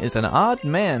Blaine is an odd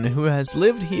man who has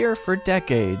lived here for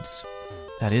decades.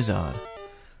 That is odd.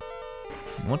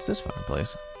 What's this fucking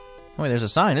place? Oh, wait, there's a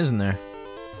sign, isn't there?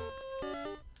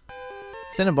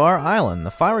 Cinnabar Island,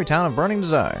 the fiery town of burning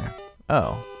desire.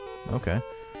 Oh, okay.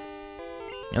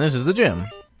 And this is the gym.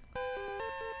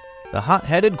 The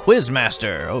hot-headed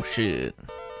Quizmaster. Oh, shit.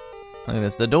 Look at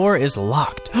this. The door is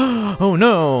locked. Oh,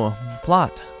 no.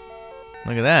 Plot.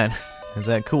 Look at that. Is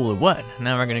that cool or what?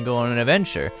 Now we're going to go on an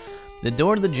adventure. The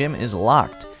door to the gym is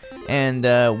locked. And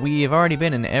we've already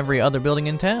been in every other building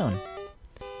in town.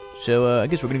 So I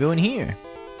guess we're going to go in here.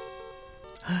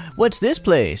 What's this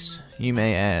place? You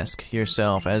may ask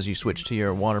yourself as you switch to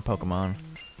your water Pokemon.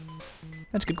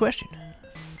 That's a good question.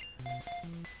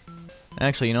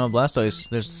 Actually, you know,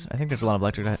 Blastoise, I think there's a lot of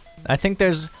electric. I think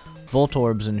there's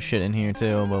Voltorbs and shit in here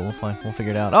too, but we'll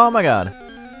figure it out. Oh my god.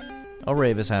 A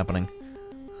rave is happening.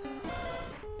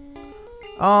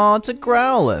 Oh, it's a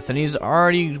Growlithe, and he's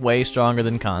already way stronger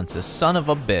than Consus. Son of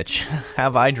a bitch.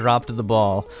 Have I dropped the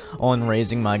ball on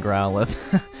raising my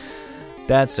Growlithe?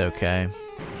 That's okay.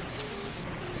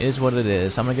 Is what it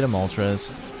is. I'm gonna get a Moltres.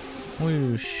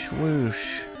 Whoosh,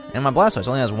 whoosh. And my Blastoise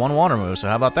only has 1 water move, so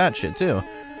how about that shit too?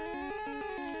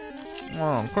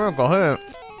 Oh, critical hit.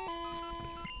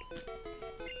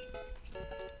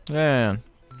 Yeah.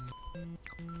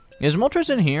 Is Moltres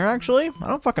in here, actually? I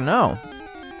don't fucking know.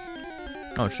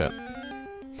 Oh, shit.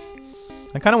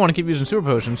 I kind of want to keep using Super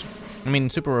Potions. I mean,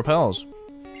 Super Repels.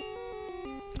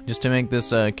 Just to make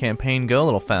this campaign go a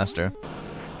little faster.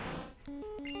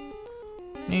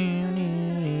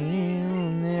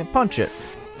 Punch it.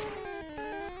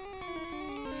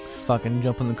 Fucking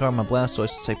jump in the car with my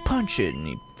Blastoise and say, punch it! And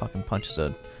he fucking punches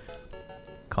it.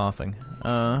 Coughing.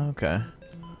 Okay.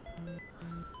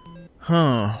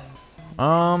 Huh.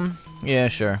 Yeah,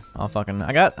 sure. I'll fucking...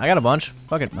 I got a bunch.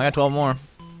 Fuck it. I got 12 more.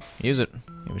 Use it.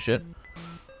 Give a shit.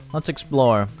 Let's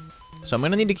explore. So I'm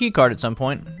gonna need a key card at some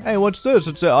point. Hey, what's this?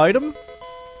 It's an item?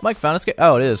 Mike found a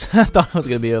Oh, it is. I thought it was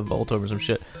gonna be a Voltorb or some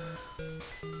shit.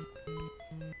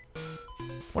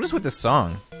 What is with this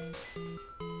song?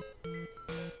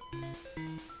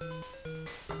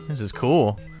 This is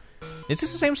cool. Is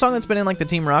this the same song that's been in like the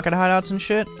Team Rocket hideouts and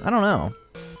shit? I don't know.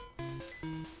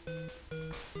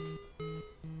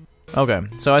 Okay,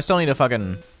 so I still need to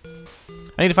fucking...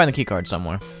 I need to find the keycard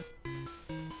somewhere.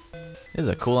 This is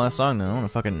a cool ass song though.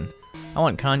 I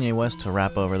want Kanye West to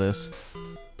rap over this.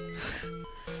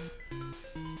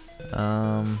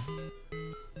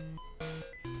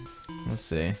 Let's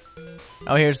see.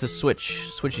 Oh, here's the switch.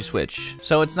 Switchy switch.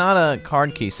 So it's not a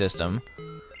card key system.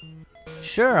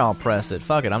 Sure, I'll press it.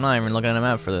 Fuck it, I'm not even looking at a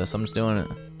map for this. I'm just doing it.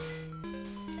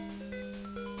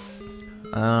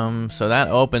 So that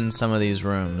opens some of these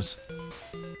rooms.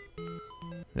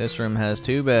 This room has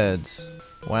 2 beds.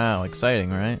 Wow,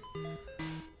 exciting, right?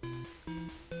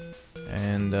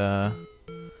 And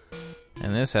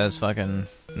this has fucking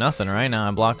nothing right now.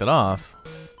 I blocked it off.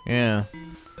 Yeah.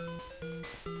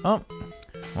 Oh.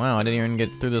 Wow, I didn't even get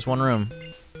through this one room.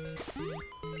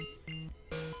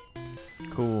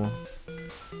 Cool.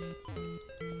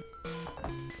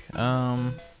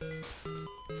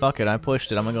 Fuck it, I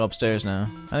pushed it. I'm gonna go upstairs now.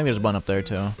 I think there's a button up there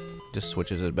too. Just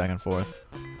switches it back and forth.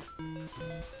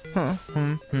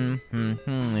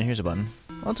 Here's a button.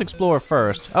 Let's explore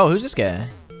first. Oh, who's this guy?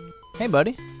 Hey,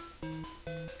 buddy.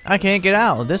 I can't get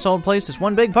out. This old place is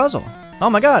one big puzzle. Oh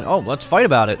my god. Oh, let's fight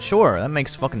about it. Sure, that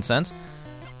makes fucking sense.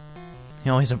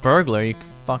 You know, he's a burglar. He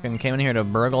fucking came in here to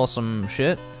burgle some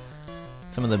shit.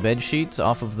 Some of the bed sheets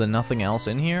off of the nothing else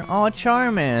in here. Oh, a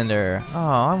Charmander. Oh,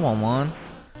 I want one.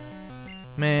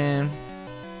 Man.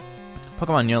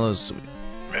 Pokemon Yellow's sweet.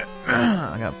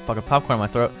 I got fucking popcorn in my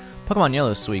throat. Pokemon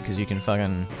Yellow's sweet because you can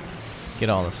fucking get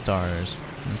all the stars.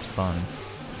 It's fun.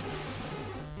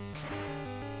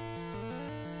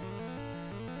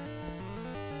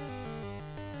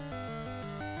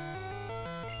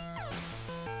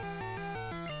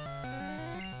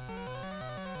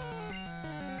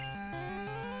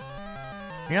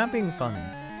 You're not being funny.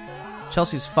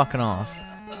 Chelsea's fucking off.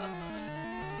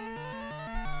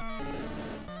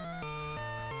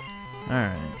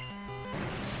 Alright.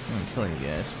 I'm gonna kill you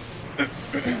guys. Oh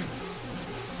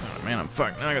man, I'm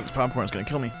fucked. Now I got this popcorn, it's gonna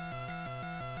kill me.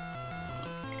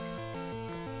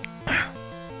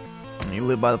 You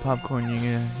live by the popcorn,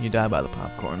 you die by the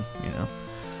popcorn, you know.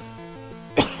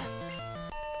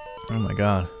 Oh my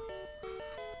god.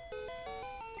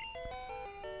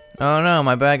 Oh no,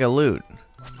 my bag of loot.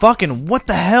 Fucking what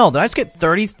the hell? Did I just get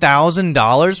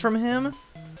 $30,000 from him?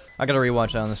 I gotta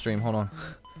rewatch that on the stream, hold on.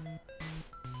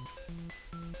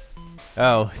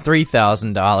 Oh,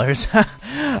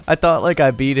 $3,000. I thought like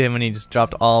I beat him and he just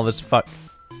dropped all of his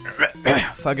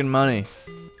fucking money.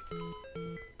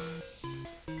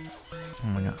 Oh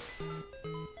my god.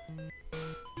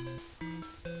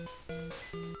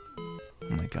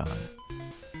 Oh my god.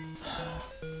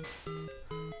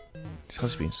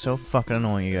 It's being so fucking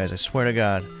annoying, you guys. I swear to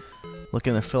God. Look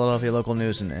in the Philadelphia local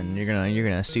news and you're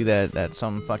gonna see that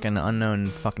some fucking unknown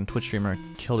fucking Twitch streamer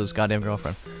killed his goddamn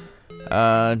girlfriend.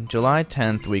 July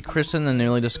 10th, we christened the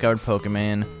newly discovered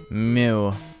Pokemon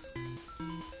Mew.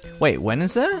 Wait, when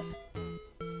is that?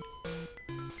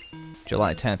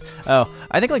 July 10th. Oh,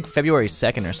 I think like February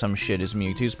 2nd or some shit is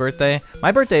Mewtwo's birthday.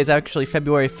 My birthday is actually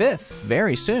February 5th,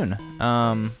 very soon.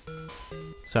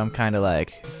 So I'm kind of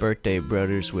like birthday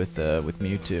brothers with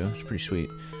Mewtwo. It's pretty sweet.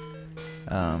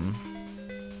 What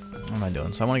am I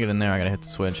doing? So I want to get in there. I gotta hit the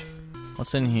switch.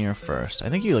 What's in here first? I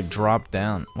think you like drop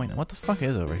down. Wait, what the fuck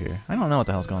is over here? I don't know what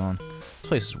the hell's going on. This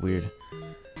place is weird.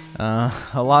 A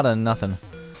lot of nothing.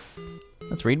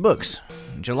 Let's read books.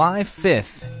 July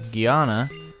 5th, Guyana,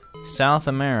 South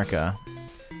America.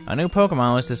 A new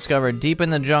Pokemon was discovered deep in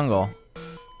the jungle.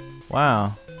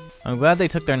 Wow. I'm glad they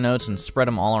took their notes and spread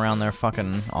them all around their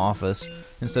fucking office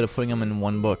instead of putting them in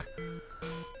one book.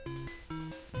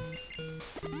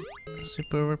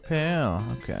 Super Repel.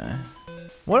 Okay.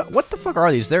 What the fuck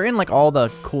are these? They're in like all the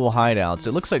cool hideouts.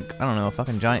 It looks like, I don't know, a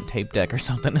fucking giant tape deck or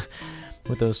something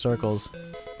with those circles.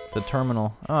 It's a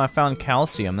terminal. Oh, I found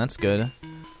calcium. That's good.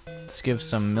 Let's give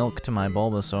some milk to my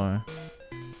Bulbasaur.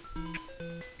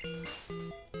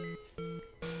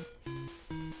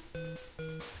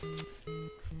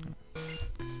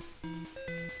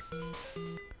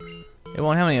 It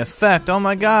won't have any effect. Oh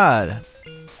my god.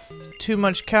 Too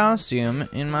much calcium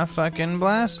in my fucking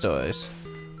Blastoise.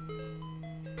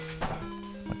 Oh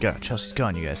my god, Chelsea's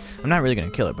gone, you guys. I'm not really gonna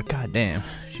kill her, but goddamn,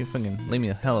 she fucking leave me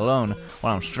the hell alone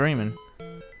while I'm streaming.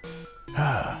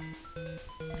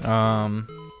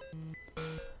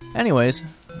 Anyways, who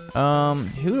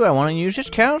do I want to use this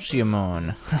calcium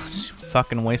on?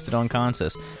 Fucking wasted on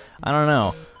Consis. I don't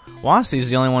know. Wassie's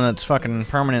the only one that's fucking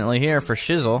permanently here for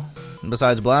shizzle,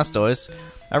 besides Blastoise.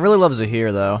 I really love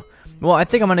Zahir, though. Well, I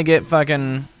think I'm gonna get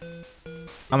fucking... I'm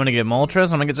gonna get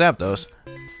Moltres, I'm gonna get Zapdos.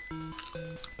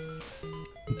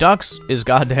 Dux is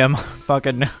goddamn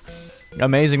fucking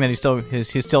amazing that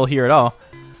he's still here at all.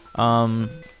 But I'm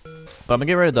gonna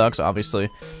get rid of Dux, obviously.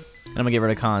 And I'm gonna get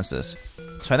rid of Consis.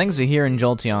 So I think Zahir and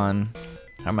Jolteon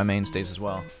are my mainstays as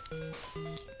well.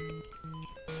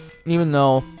 Even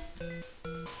though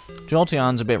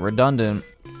Jolteon's a bit redundant,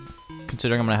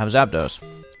 considering I'm gonna have Zapdos.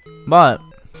 But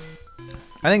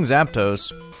I think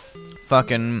Zapdos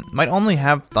fucking might only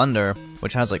have Thunder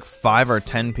which has like 5 or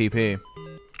 10 PP.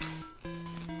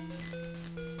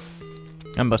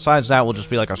 And besides that, will just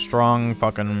be like a strong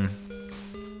fucking,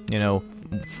 you know,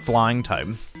 flying type.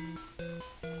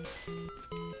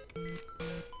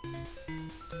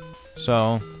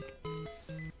 So,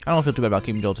 I don't feel too bad about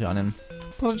keeping Jolteon in.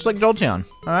 Plus, it's like Jolteon,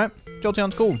 alright?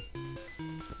 Jolteon's cool.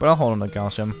 But I'll hold him to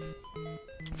Calcium.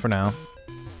 For now.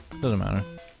 Doesn't matter.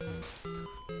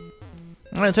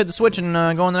 Alright, let's hit the switch and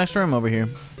go in the next room over here.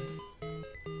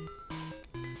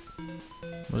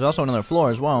 There's also another floor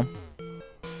as well.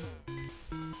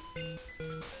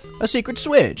 A secret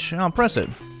switch. I'll press it.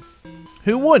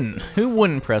 Who wouldn't? Who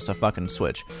wouldn't press a fucking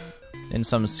switch in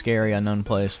some scary unknown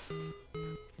place?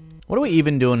 What are we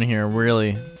even doing here,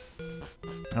 really?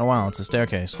 Oh wow, it's a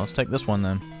staircase. Let's take this one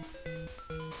then.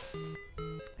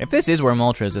 If this is where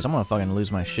Moltres is, I'm gonna fucking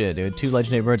lose my shit, dude. 2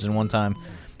 legendary birds in one time.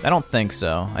 I don't think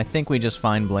so. I think we just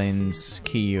find Blaine's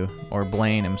key, or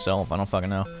Blaine himself. I don't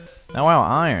fucking know. Oh wow,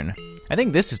 iron. I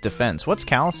think this is defense. What's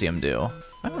calcium do?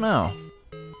 I don't know.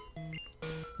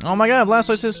 Oh my god,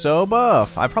 Blastoise is so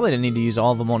buff. I probably didn't need to use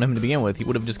all of them on him to begin with. He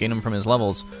would have just gained them from his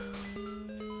levels.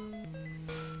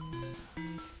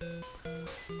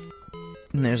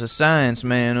 And there's a science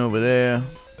man over there.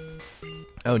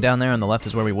 Oh, down there on the left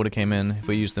is where we would have came in if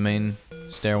we used the main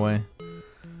stairway.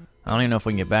 I don't even know if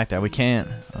we can get back there. We can't.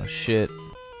 Oh shit.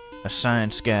 A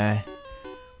science guy.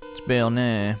 It's Bill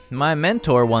Nye. My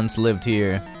mentor once lived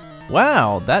here.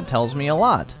 Wow, that tells me a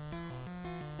lot.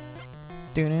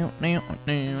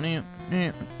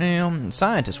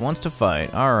 Scientist wants to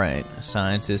fight. Alright.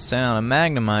 Scientist sound. A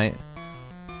Magnemite.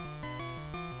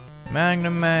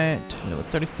 Magnemite. Level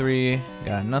 33.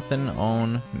 Got nothing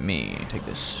on me. Take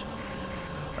this.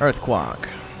 Earthquake.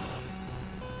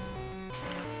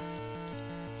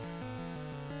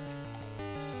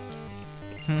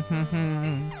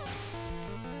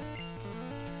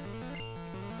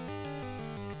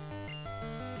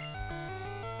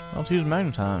 Let's use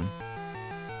Magneton.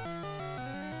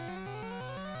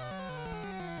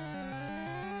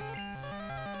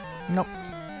 Nope.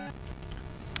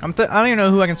 I don't even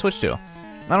know who I can switch to.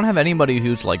 I don't have anybody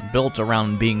who's like built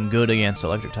around being good against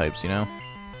electric types, you know?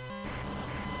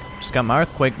 Just got my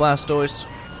Earthquake Blastoise.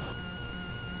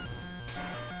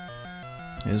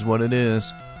 Is what it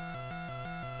is.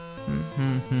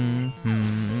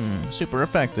 Super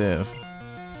effective.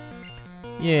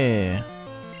 Yeah.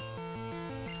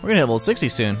 We're gonna hit level 60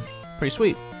 soon. Pretty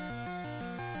sweet.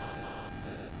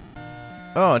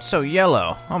 Oh, it's so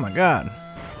yellow. Oh my god.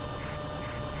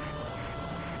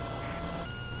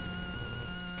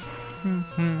 I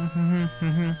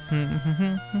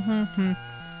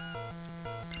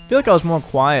feel like I was more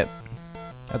quiet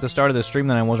at the start of the stream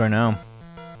than I was right now.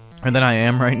 Or than I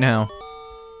am right now.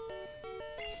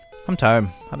 I'm tired.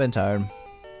 I've been tired.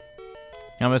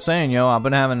 I'm just saying, yo, I've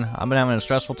been having a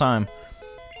stressful time.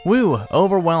 Woo,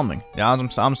 overwhelming. Yeah,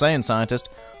 I'm saying, scientist.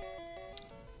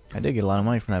 I did get a lot of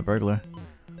money from that burglar.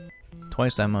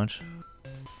 Twice that much.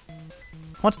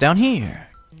 What's down here?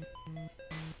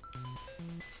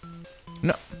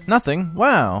 No, nothing.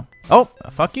 Wow. Oh,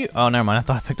 fuck you. Oh, never mind. I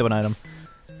thought I picked up an item.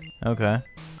 Okay.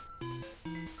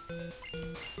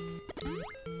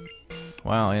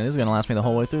 Wow, yeah, this is gonna last me the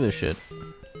whole way through this shit.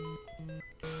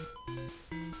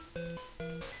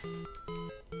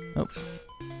 Oops.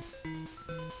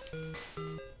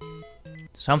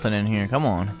 Something in here, come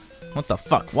on. What the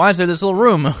fuck? Why is there this little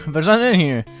room if there's nothing in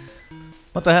here?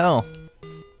 What the hell?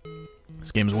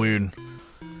 This game's weird.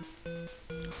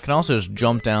 Can also just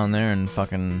jump down there and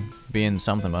fucking be in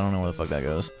something, but I don't know where the fuck that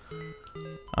goes.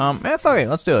 Yeah, fuck it,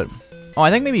 let's do it. Oh,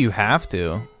 I think maybe you have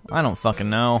to. I don't fucking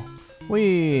know.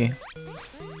 Whee!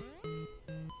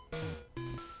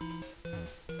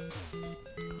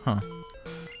 Huh.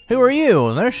 Who are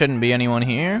you? There shouldn't be anyone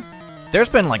here. There's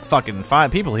been like fucking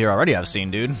 5 people here already I've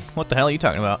seen, dude. What the hell are you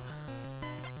talking about?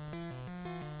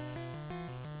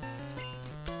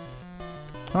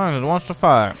 Oh, it wants to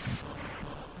fight.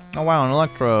 Oh wow, an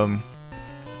electrode.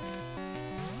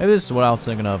 Maybe this is what I was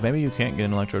thinking of. Maybe you can't get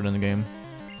an electrode in the game.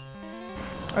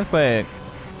 Earthquake.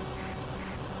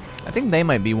 I think they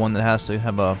might be one that has to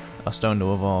have a stone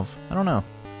to evolve. I don't know.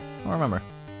 I don't remember.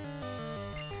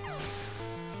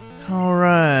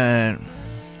 Alright.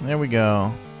 There we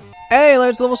go. Hey,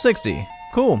 it's level 60.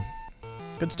 Cool.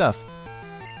 Good stuff.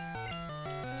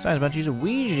 So I was about to use a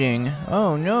Weezing.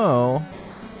 Oh no.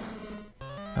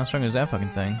 How strong is that fucking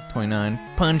thing? 29.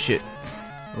 Punch it.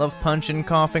 Love punching,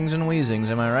 coughings, and wheezings,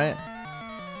 am I right?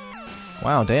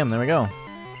 Wow, damn, there we go.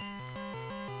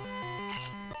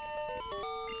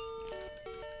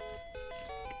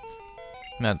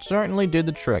 That certainly did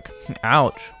the trick.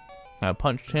 Ouch. I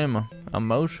punched him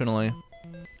emotionally.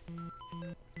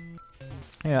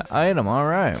 Yeah, item,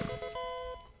 alright.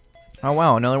 Oh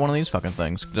wow, another one of these fucking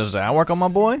things. Does that work on my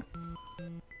boy?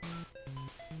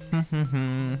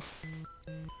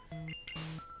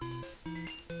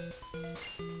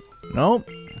 Nope.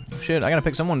 Shit, I gotta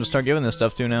pick someone to start giving this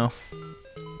stuff to now.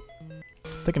 I'm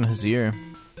thinking Hazir.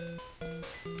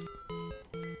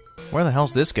 Where the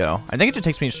hell's this go? I think it just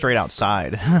takes me straight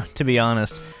outside, to be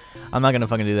honest. I'm not gonna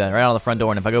fucking do that. Right out of the front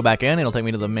door, and if I go back in, it'll take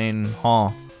me to the main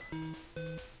hall.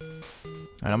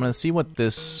 Alright, I'm gonna see what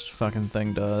this fucking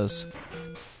thing does.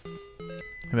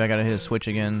 Maybe I gotta hit a switch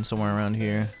again somewhere around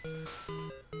here.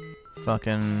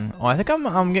 Fucking... Oh, I think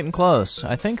I'm getting close.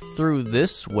 I think through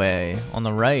this way, on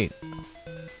the right,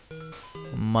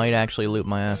 might actually loop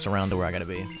my ass around to where I gotta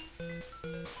be.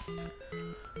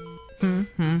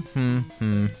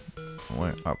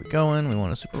 Where are we going? We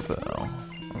want a super bell.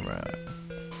 Alright.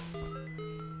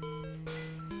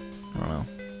 I don't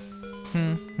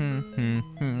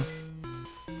know.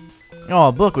 Oh,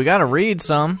 a book. We gotta read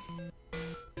some.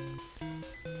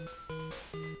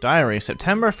 Diary,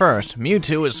 September 1st.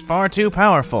 Mewtwo is far too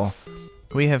powerful.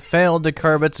 We have failed to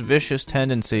curb its vicious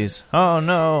tendencies. Oh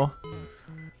no.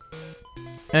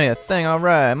 Hey, a thing,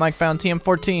 alright. Mike found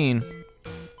TM14.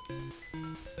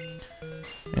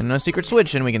 And no secret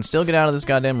switch, and we can still get out of this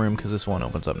goddamn room because this one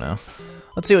opens up now.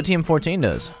 Let's see what TM14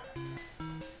 does.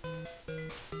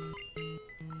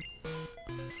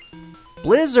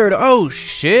 Blizzard! Oh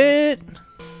shit!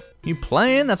 You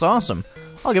playing? That's awesome.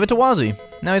 I'll give it to Wazzy.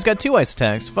 Now he's got 2 ice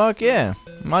attacks. Fuck yeah.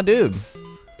 My dude.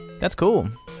 That's cool.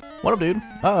 What up, dude?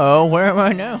 Uh-oh, where am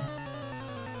I now?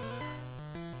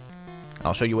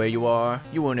 I'll show you where you are.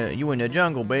 You in the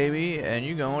jungle, baby, and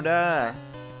you gonna die.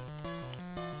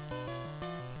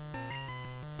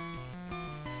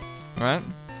 Right?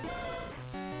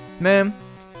 Man,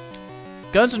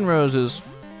 Guns N' Roses.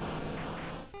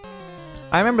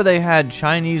 I remember they had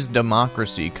Chinese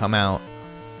Democracy come out.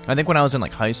 I think when I was in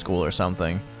like high school or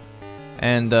something.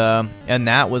 And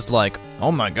that was like,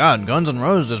 oh my god, Guns N'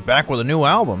 Roses is back with a new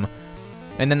album.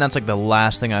 And then that's like the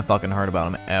last thing I fucking heard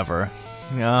about them ever.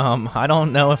 I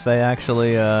don't know if they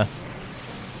actually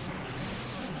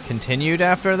continued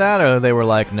after that, or they were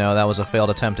like, no, that was a failed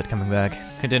attempt at coming back.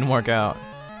 It didn't work out.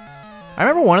 I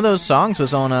remember one of those songs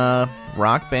was on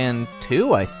Rock Band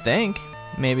 2, I think.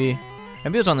 Maybe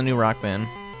it was on the new Rock Band.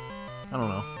 I don't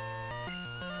know.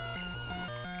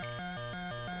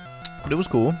 But it was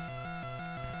cool.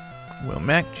 Will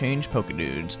Mac change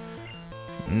Pokedudes?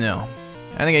 No.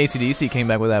 I think AC/DC came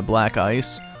back with that Black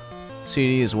Ice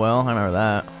CD as well. I remember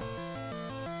that.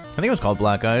 I think it was called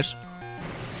Black Ice.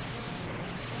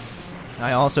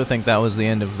 I also think that was the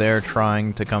end of their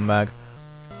trying to come back.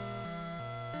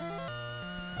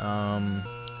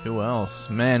 Who else?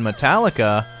 Man,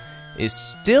 Metallica is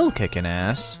still kicking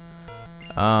ass.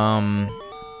 I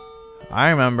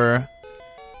remember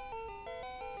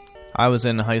I was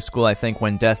in high school, I think,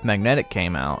 when Death Magnetic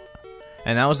came out.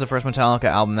 And that was the first Metallica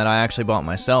album that I actually bought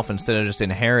myself instead of just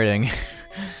inheriting.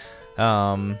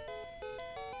 But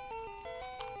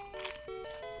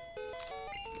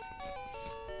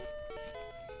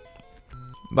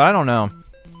I don't know.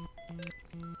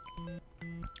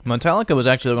 Metallica was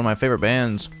actually one of my favorite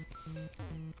bands,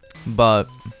 but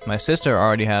my sister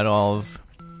already had all of,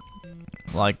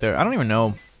 like, their, I don't even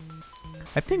know,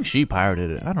 I think she pirated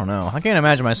it, I don't know. I can't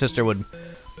imagine my sister would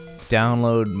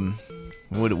download,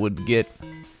 would get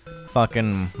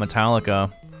fucking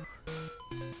Metallica.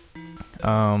 But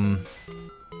I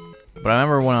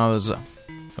remember when I was,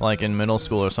 like, in middle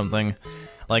school or something,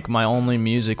 like, my only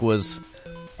music was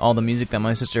all the music that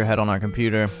my sister had on our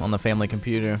computer, on the family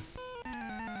computer.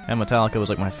 And Metallica was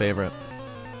like my favorite.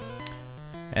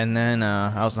 And then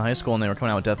I was in high school and they were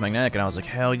coming out with Death Magnetic and I was like,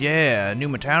 hell yeah, new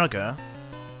Metallica.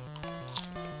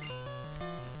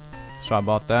 So I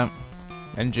bought that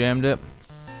and jammed it.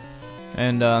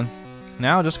 And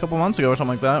now, just a couple months ago or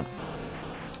something like that,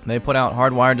 they put out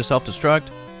Hardwired to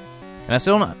Self-Destruct. And I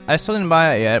still didn't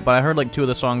buy it yet, but I heard like 2 of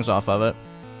the songs off of it.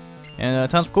 And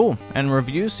it sounds cool. And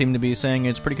reviews seem to be saying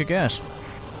it's pretty kick-ass.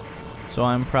 So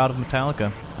I'm proud of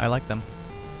Metallica. I like them.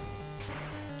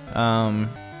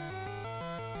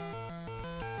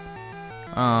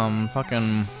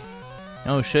 Fucking,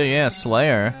 oh shit, yeah,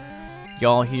 Slayer.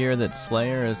 Y'all hear that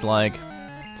Slayer is like,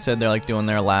 said they're like doing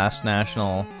their last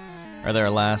national, or their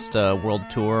last world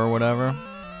tour or whatever.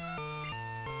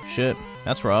 Shit,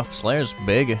 that's rough. Slayer's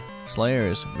big. Slayer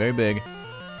is very big.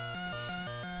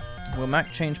 Will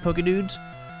Mac change Pokedudes?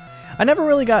 I never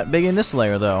really got big into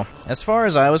Slayer though. As far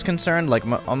as I was concerned, like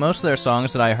most of their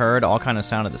songs that I heard all kind of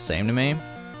sounded the same to me.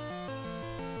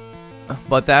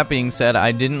 But that being said,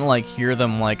 I didn't like hear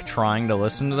them like trying to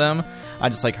listen to them. I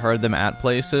just like heard them at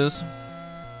places.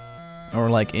 or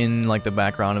like in like the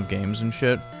background of games and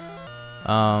shit.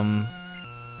 I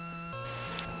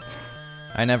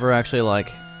never actually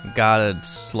like got a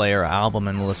Slayer album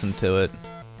and listened to it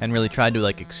and really tried to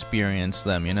like experience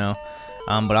them, you know.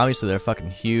 But obviously they're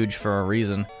fucking huge for a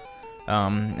reason.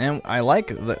 And I like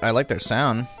their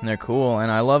sound. They're cool,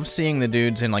 and I love seeing the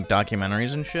dudes in like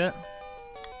documentaries and shit.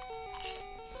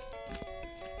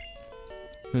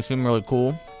 They seem really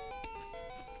cool.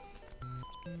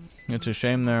 It's a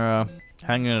shame they're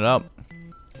hanging it up,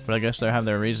 but I guess they have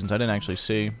their reasons. I didn't actually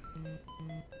see.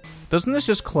 Doesn't this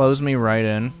just close me right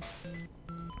in?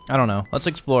 I don't know. Let's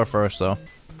explore first, though,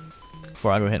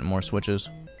 before I go hitting more switches.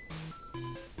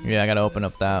 Yeah, I gotta open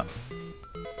up that.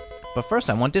 But first,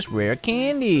 I want this rare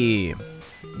candy.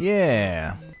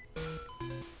 Yeah.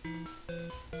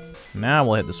 Now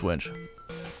we'll hit the switch.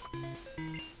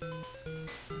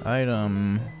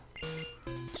 Item.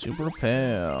 Super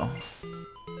Repel.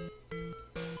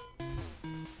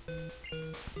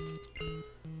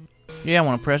 Yeah, I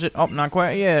want to press it. Oh, not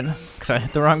quite yet, because I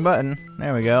hit the wrong button.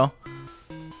 There we go.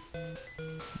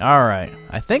 Alright,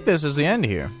 I think this is the end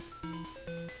here.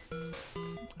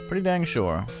 Pretty dang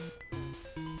sure.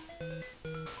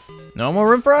 No more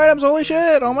room for items, holy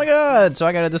shit! Oh my god! So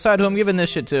I gotta decide who I'm giving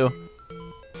this shit to.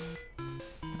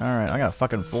 Alright, I got a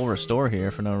fucking full restore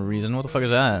here for no reason. What the fuck is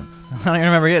that? I don't even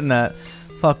remember getting that.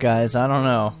 Fuck, guys, I don't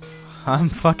know. I'm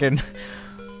fucking...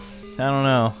 I don't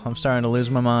know. I'm starting to lose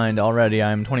my mind already.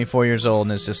 I'm 24 years old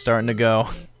and it's just starting to go.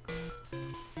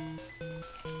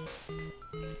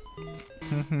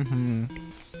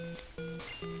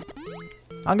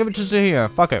 I'll give it to Zahir.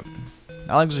 Fuck it.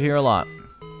 I like Zahir a lot.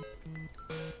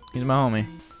 He's my homie.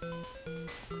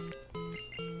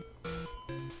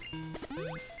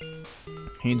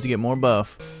 He needs to get more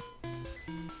buff.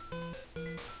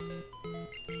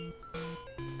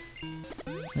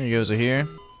 There you go, Zahir.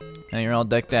 Now you're all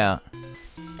decked out.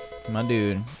 My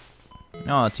dude.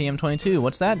 Oh, TM22.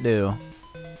 What's that do?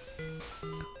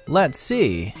 Let's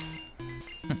see.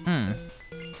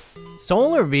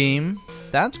 Solar beam.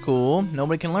 That's cool.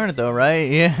 Nobody can learn it though, right?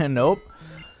 Yeah, nope.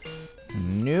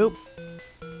 Nope.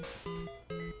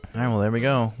 Alright, well there we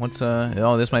go. What's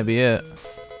oh, this might be it.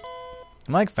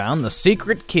 Mike found the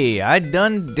secret key. I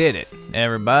done did it,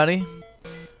 everybody.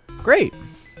 Great.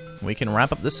 We can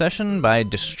wrap up the session by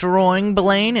destroying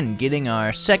Blaine and getting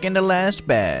our second to last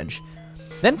badge.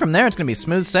 Then from there it's gonna be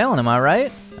smooth sailing, am I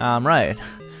right? I'm right.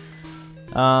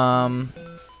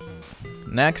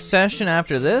 Next session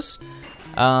after this,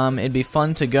 it'd be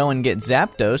fun to go and get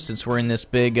Zapdos since we're in this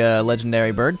big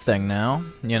legendary bird thing now,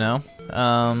 you know.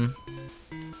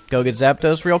 Go get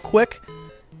Zapdos real quick,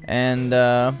 and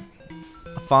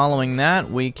following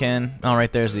that we can... Oh,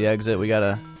 right there's the exit. We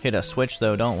gotta hit a switch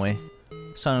though, don't we?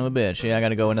 Son of a bitch. Yeah, I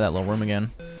gotta go into that little room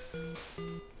again.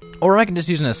 Or I can just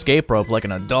use an escape rope like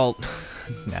an adult.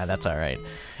 Nah, that's alright.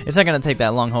 It's not gonna take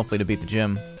that long, hopefully, to beat the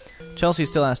gym. Chelsea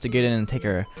still has to get in and take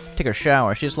her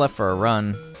shower. She just left for a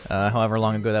run. However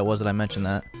long ago that was that I mentioned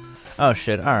that. Oh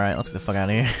shit, alright, let's get the fuck out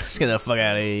of here. Let's get the fuck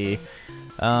out of here.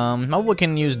 My boy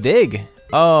can use dig.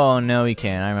 Oh, no he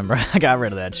can't. I remember. I got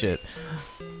rid of that shit.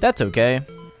 That's okay.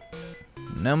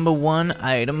 Number one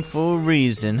item for a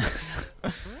reason.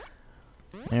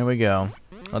 There we go.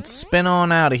 Let's spin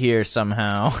on out of here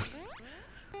somehow.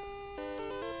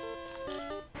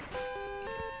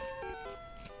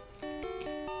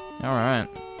 Alright.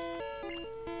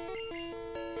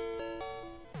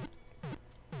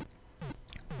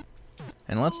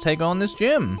 And let's take on this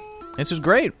gym. This is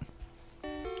great.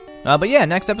 But yeah,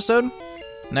 next episode,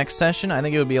 next session, I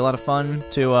think it would be a lot of fun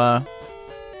to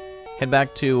head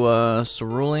back to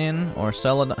Cerulean or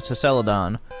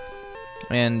Celadon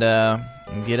and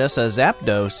get us a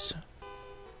Zapdos.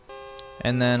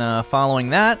 And then following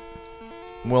that,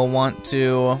 we'll want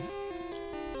to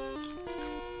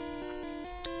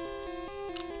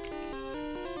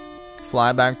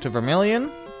fly back to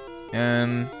Vermilion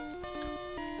and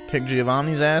kick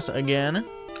Giovanni's ass again.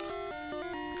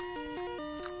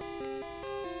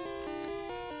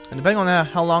 And depending on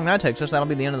how long that takes us, that'll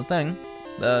be the end of the thing,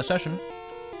 the session.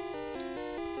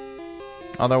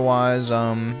 Otherwise,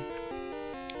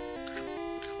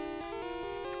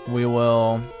 we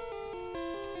will...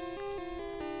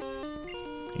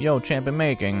 champion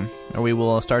making. Or we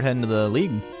will start heading to the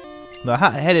league. The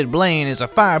hot-headed Blaine is a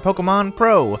fire Pokemon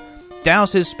pro.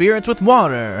 Douse his spirits with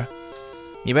water.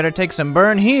 You better take some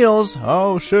burn heals.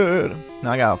 Oh, shit.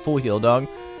 I got a full heal, dog.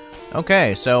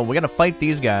 Okay, so we gotta fight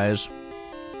these guys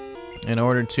in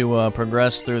order to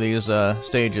progress through these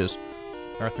stages.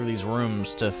 Or through these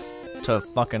rooms to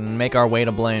fucking make our way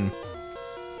to Blaine.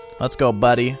 Let's go,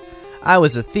 buddy. I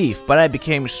was a thief, but I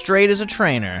became straight as a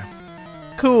trainer.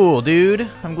 cool, dude.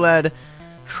 I'm glad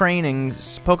training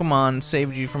Pokemon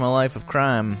saved you from a life of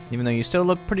crime. Even though you still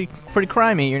look pretty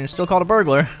crimey, you're still called a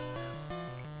burglar.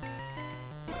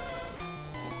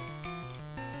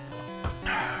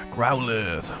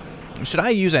 Growlithe. Should I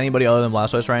use anybody other than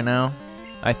Blastoise right now?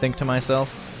 I think to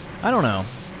myself. I don't know.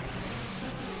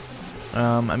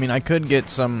 I mean, I could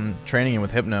get some training in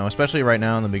with Hypno, especially right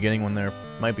now in the beginning when they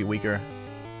might be weaker.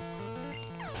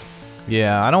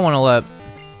 Yeah, I don't want to let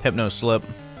Hypno slip.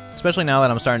 Especially now that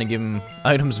I'm starting to give him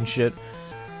items and shit.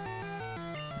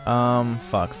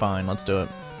 Fuck, fine, let's do it.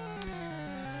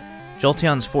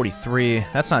 Jolteon's 43.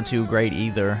 That's not too great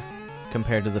either,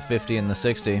 compared to the 50 and the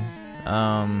 60.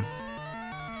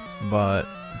 But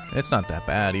it's not that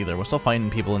bad either. We're still fighting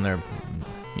people in their,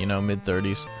 you know,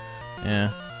 mid-30s.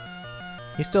 Yeah.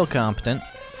 He's still competent.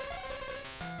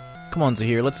 Come on,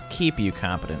 Zahir, let's keep you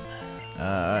competent.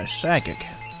 Psychic.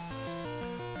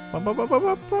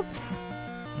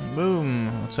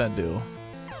 Boom. What's that do?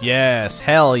 Yes,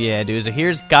 hell yeah, dude.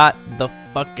 Zahir's got the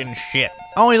fucking shit.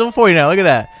 Oh, he's level 40 now, look at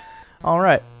that.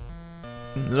 Alright.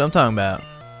 That's what I'm talking about.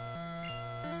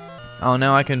 Oh,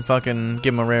 now I can fucking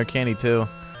give him a rare candy, too.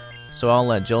 So I'll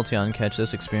let Jolteon catch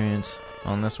this experience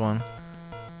on this one.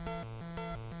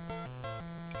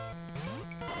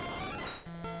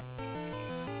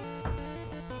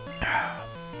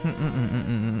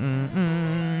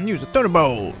 Use a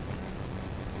Thunderbolt!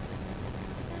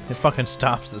 It fucking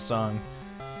stops the song.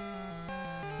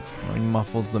 Like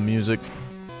muffles the music.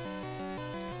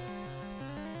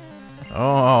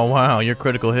 Oh wow, your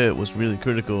critical hit was really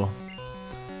critical.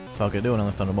 Fuck it, do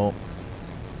another Thunderbolt.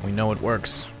 We know it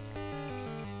works.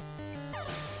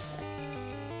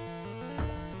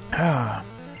 Ah.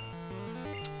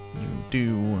 You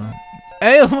do.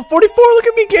 Hey, level 44, look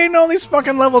at me gaining all these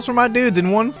fucking levels for my dudes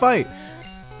in one fight.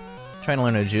 Trying to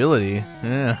learn agility?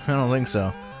 Yeah, I don't think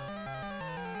so.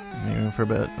 Maybe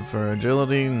for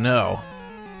agility? No.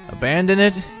 Abandon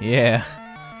it? Yeah.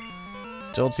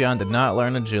 Jolteon did not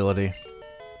learn agility.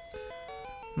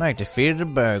 Mike defeated a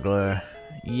burglar.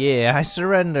 Yeah, I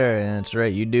surrender. That's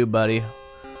right, you do, buddy.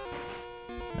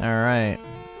 Alright.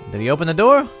 Did he open the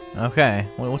door? Okay.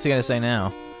 What's he gonna say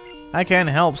now? I can't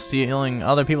help stealing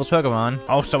other people's Pokemon.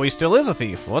 Oh, so he still is a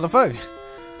thief. What the fuck?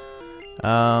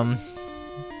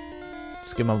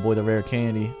 Let's give my boy the rare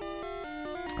candy.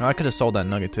 Oh, I could have sold that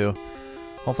nugget too.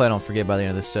 Hopefully I don't forget by the end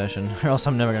of this session, or else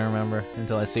I'm never gonna remember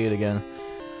until I see it again.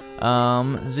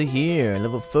 Zahir,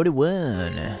 level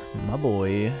 41. My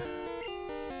boy.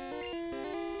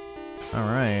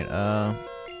 Alright, oh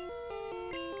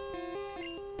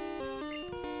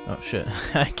shit.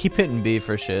 I keep hitting B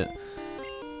for shit.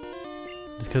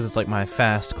 It's because it's like my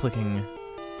fast clicking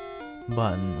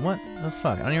button. What the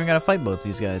fuck? I don't even gotta fight both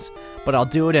these guys. But I'll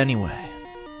do it anyway.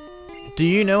 Do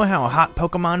you know how hot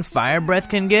Pokemon Fire Breath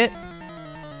can get?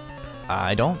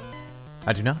 I don't.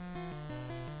 I do not.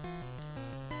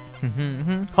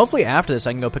 Hopefully after this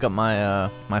I can go pick up my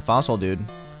my fossil dude.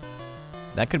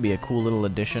 That could be a cool little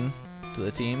addition to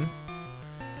the team.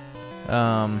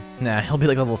 Nah, he'll be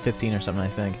like level 15 or something, I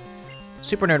think.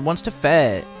 Super Nerd wants to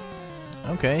fet.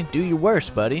 Okay, do your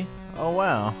worst, buddy. Oh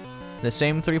wow. The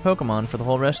same 3 Pokemon for the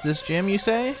whole rest of this gym, you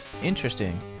say?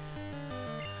 Interesting.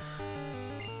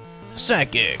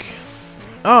 Psychic.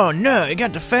 Oh no, he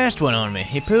got the fast one on me.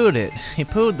 He pooed it. He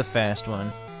pooed the fast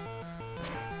one.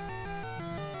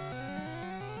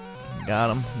 Got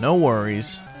him. No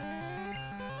worries.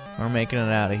 We're making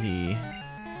it out of here.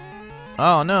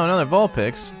 Oh no, another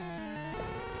Vulpix.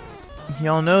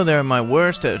 Y'all know they're my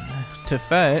worst to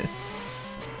fight.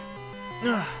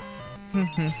 So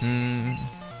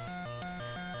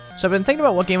I've been thinking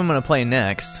about what game I'm gonna play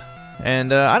next,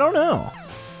 and I don't know.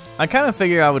 I kind of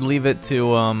figure I would leave it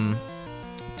to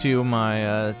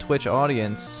my Twitch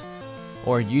audience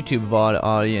or YouTube VOD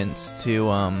audience to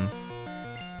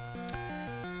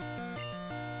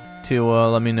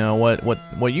let me know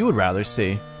what you would rather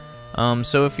see.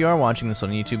 So if you are watching this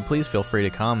on YouTube, please feel free to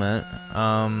comment.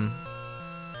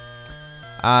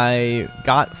 I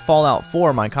got Fallout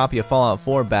 4, my copy of Fallout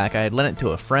 4 back. I had lent it to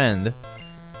a friend,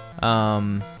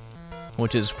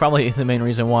 which is probably the main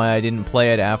reason why I didn't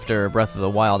play it after Breath of the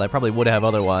Wild. I probably would have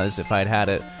otherwise if I'd had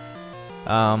it.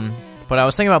 But I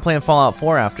was thinking about playing Fallout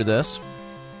 4 after this.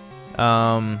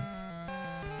 But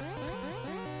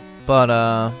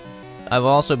I've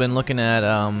also been looking at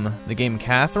the game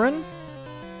Catherine.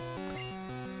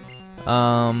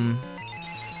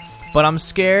 But I'm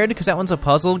scared because that one's a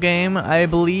puzzle game, I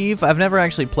believe. I've never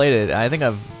actually played it. I think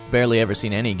I've barely ever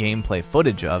seen any gameplay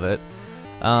footage of it.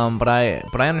 But I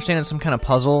understand it's some kind of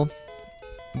puzzle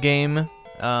game.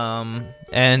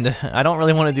 And I don't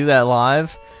really want to do that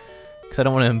live because I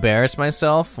don't want to embarrass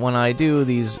myself. When I do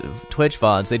these Twitch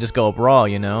VODs, they just go up raw,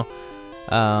 you know,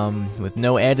 with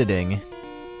no editing.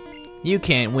 You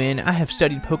can't win. I have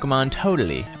studied Pokemon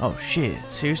totally. Oh shit,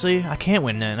 seriously? I can't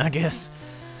win then, I guess.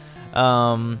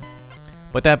 But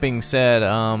that being said,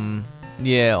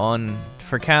 yeah,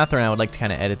 for Catherine, I would like to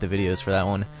kind of edit the videos for that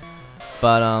one.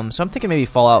 But, so I'm thinking maybe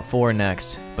Fallout 4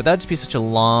 next. But that would just be such a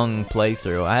long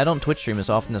playthrough. I don't Twitch stream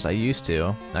as often as I used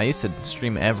to. I used to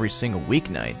stream every single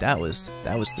weeknight. That was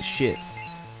the shit.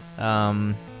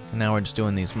 Now we're just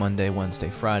doing these Monday,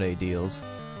 Wednesday, Friday deals.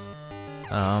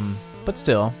 But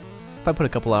still, if I put a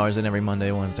couple hours in every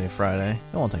Monday, Wednesday, Friday,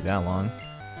 it won't take that long.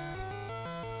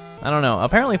 I don't know.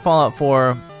 Apparently Fallout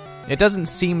 4, it doesn't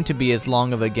seem to be as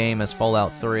long of a game as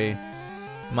Fallout 3.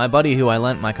 My buddy who I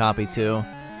lent my copy to,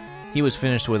 he was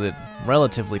finished with it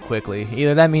relatively quickly.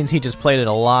 Either that means he just played it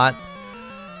a lot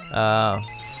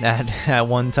at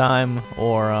one time,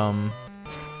 or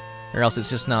else it's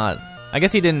just not. I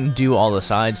guess he didn't do all the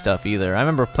side stuff either. I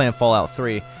remember playing Fallout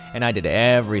 3, and I did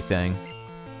everything.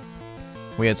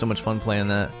 We had so much fun playing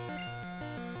that.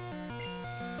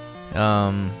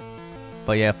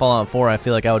 But yeah, Fallout 4, I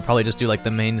feel like I would probably just do like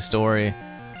the main story,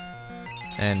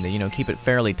 and you know, keep it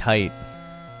fairly tight.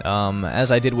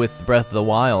 As I did with Breath of the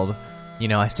Wild, you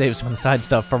know, I saved some of the side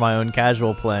stuff for my own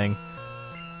casual playing,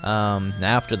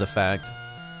 after the fact.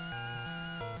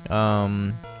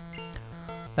 That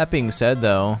being said,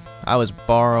 though, I was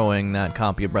borrowing that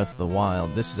copy of Breath of the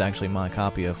Wild. This is actually my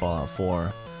copy of Fallout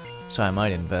 4, so I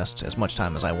might invest as much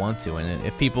time as I want to in it.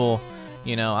 If people,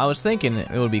 you know, I was thinking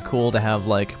it would be cool to have,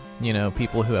 like, you know,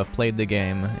 people who have played the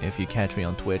game, if you catch me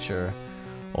on Twitch or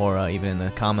even in the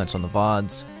comments on the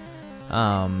VODs.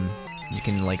 You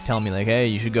can like tell me like, hey,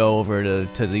 you should go over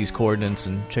to these coordinates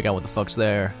and check out what the fuck's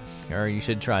there, or you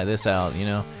should try this out, you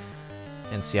know,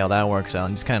 and see how that works out,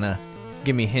 and just kind of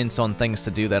give me hints on things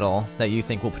to do that you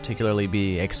think will particularly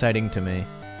be exciting to me.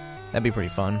 That'd be pretty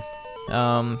fun.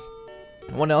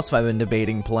 What else have I been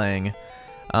debating playing?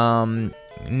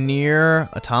 Nier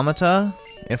Automata,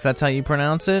 if that's how you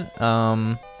pronounce it.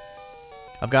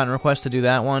 I've gotten requests to do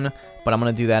that one, but I'm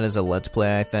gonna do that as a Let's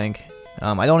Play, I think.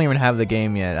 I don't even have the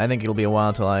game yet. I think it'll be a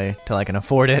while till I can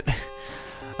afford it.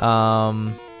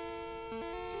 Having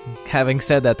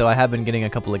said that, though, I have been getting a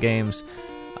couple of games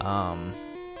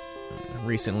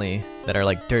recently that are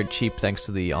like dirt cheap thanks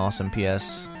to the awesome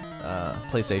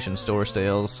PlayStation Store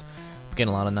sales. I'm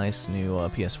getting a lot of nice new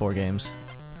PS4 games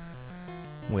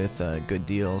with good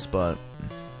deals, but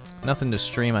nothing to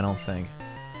stream, I don't think.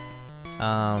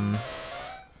 I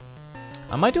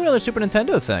might do another Super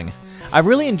Nintendo thing. I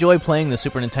really enjoy playing the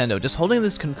Super Nintendo. Just holding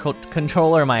this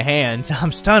controller in my hand,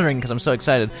 I'm stuttering because I'm so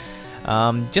excited.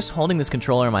 Just holding this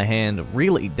controller in my hand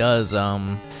really does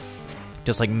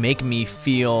just like make me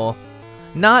feel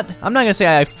I'm not gonna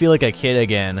say I feel like a kid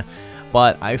again,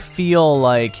 but I feel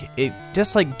like it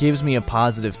just like gives me a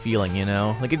positive feeling, you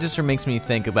know? Like it just makes me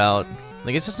think about,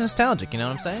 like, it's just nostalgic, you know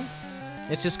what I'm saying?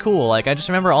 It's just cool. Like, I just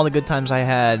remember all the good times I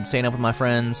had staying up with my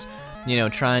friends, you know,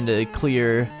 trying to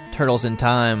clear Turtles in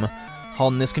Time,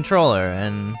 holding this controller,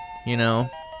 and, you know,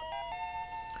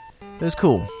 it was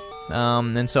cool.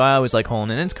 And so I always like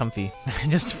holding it, and it's comfy.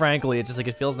 Just frankly, it's just like,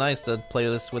 it feels nice to play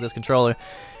this with this controller,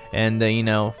 and, you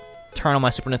know, turn on my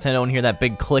Super Nintendo and hear that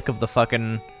big click of the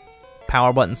fucking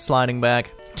power button sliding back.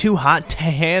 Too hot to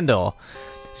handle.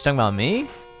 He's talking about me?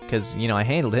 Because, you know, I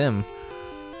handled him.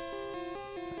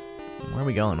 Where are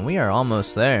we going? We are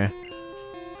almost there.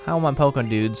 How are my Pokemon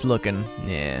dudes looking?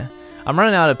 Yeah. I'm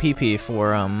running out of PP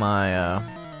for my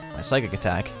Psychic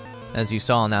Attack. As you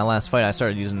saw in that last fight, I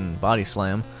started using Body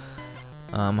Slam.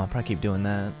 I'll probably keep doing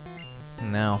that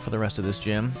now for the rest of this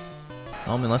gym.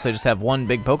 Unless I just have one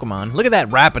big Pokemon. Look at that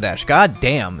Rapidash. God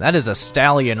damn, that is a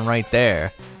stallion right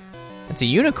there. It's a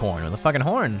unicorn with a fucking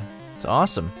horn. It's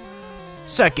awesome.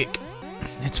 Psychic.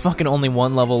 It's fucking only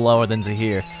one level lower than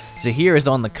Zahir. Zahir is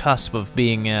on the cusp of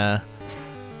being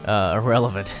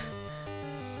irrelevant.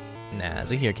 Nah,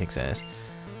 Zahir kicks ass.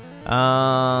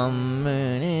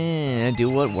 Do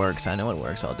what works. I know what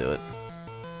works. I'll do it.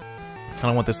 I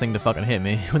don't want this thing to fucking hit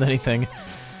me with anything.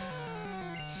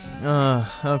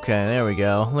 Okay, there we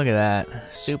go. Look at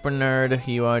that. Super nerd,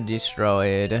 you are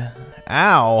destroyed.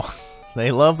 Ow!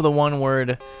 They love the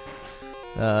one-word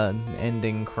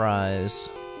ending cries.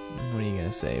 What are you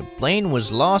gonna say? Blaine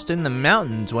was lost in the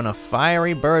mountains when a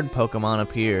fiery bird Pokemon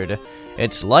appeared.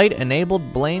 Its light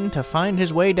enabled Blaine to find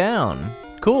his way down.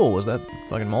 Cool, was that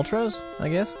fucking Moltres, I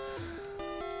guess?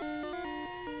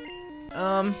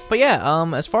 But yeah,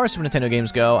 as far as Super Nintendo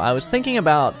games go, I was thinking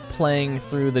about playing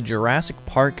through the Jurassic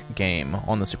Park game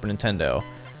on the Super Nintendo.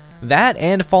 That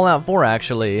and Fallout 4,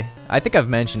 actually. I think I've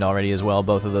mentioned already as well,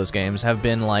 both of those games have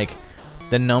been, like,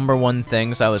 the #1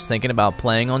 things I was thinking about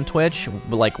playing on Twitch.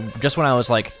 Like, just when I was,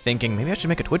 like, thinking, maybe I should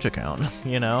make a Twitch account,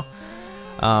 you know?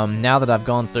 Now that I've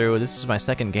gone through, this is my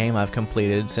second game I've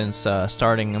completed since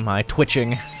starting my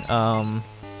Twitching,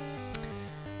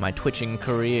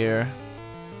 career.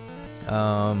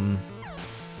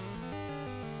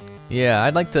 Yeah,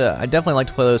 I'd definitely like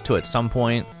to play those two at some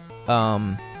point.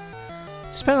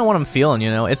 Just depending on what I'm feeling, you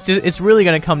know. It's really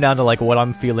gonna come down to like what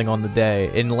I'm feeling on the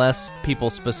day, unless people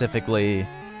specifically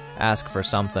ask for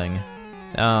something.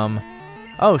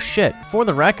 Oh shit! For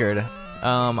the record,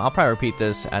 I'll probably repeat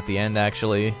this at the end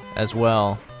actually as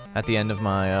well. At the end of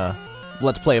my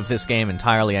let's play of this game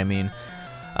entirely, I mean.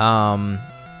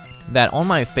 That on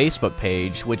my Facebook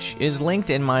page, which is linked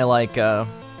in my like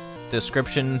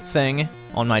description thing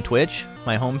on my Twitch,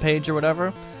 my homepage or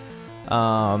whatever.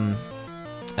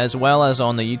 As well as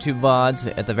on the YouTube VODs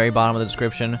at the very bottom of the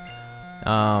description.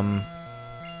 Man,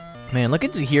 look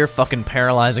at Zahir fucking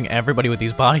paralyzing everybody with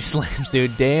these body slams,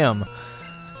 dude. Damn.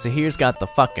 Zahir's got the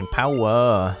fucking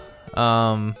power.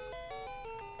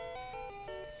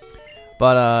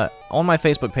 But on my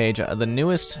Facebook page, the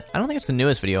newest, I don't think it's the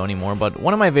newest video anymore, but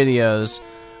one of my videos,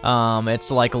 it's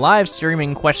like live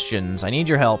streaming questions. I need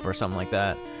your help or something like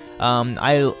that.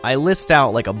 I list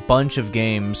out like a bunch of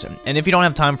games, and if you don't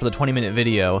have time for the 20-minute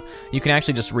video, you can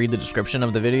actually just read the description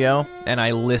of the video, and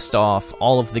I list off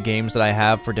all of the games that I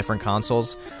have for different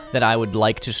consoles that I would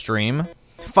like to stream.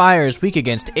 Fire is weak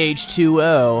against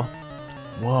H2O.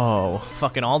 Whoa,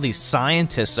 fucking all these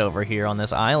scientists over here on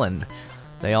this island.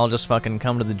 They all just fucking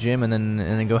come to the gym and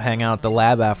then go hang out at the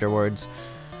lab afterwards.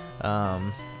 But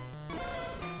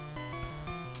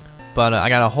I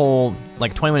got a whole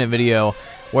like 20-minute video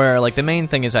where like the main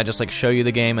thing is I just like show you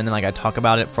the game and then like I talk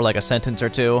about it for like a sentence or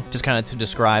two, just kind of to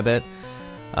describe it,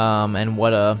 and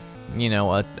what a, you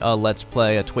know, a let's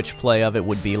play, a Twitch play of it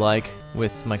would be like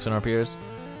with MikeStonerUpUrs.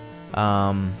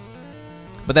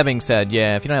 But that being said,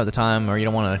 yeah, if you don't have the time or you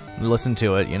don't want to listen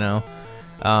to it, you know,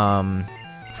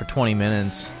 for 20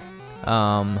 minutes,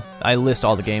 I list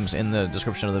all the games in the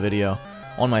description of the video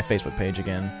on my Facebook page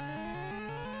again.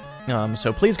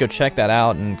 So please go check that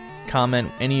out and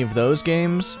comment any of those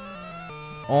games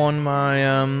on my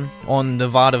on the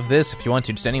VOD of this if you want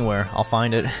to, just anywhere. I'll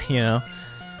find it, you know.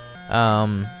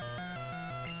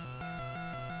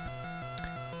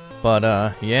 But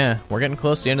yeah, we're getting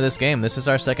close to the end of this game. This is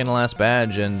our second to last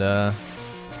badge, and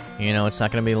you know, it's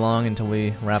not gonna be long until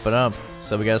we wrap it up.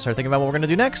 So we gotta start thinking about what we're gonna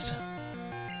do next.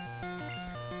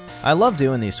 I love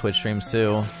doing these Twitch streams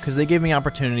too, because they give me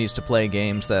opportunities to play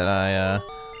games that I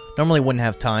normally wouldn't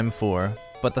have time for.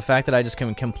 But the fact that I just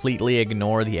can completely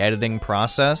ignore the editing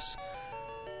process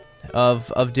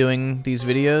of doing these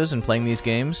videos and playing these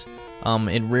games,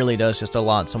 it really does just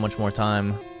allot so much more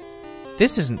time.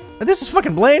 This is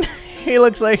fucking Blaine. He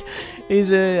looks like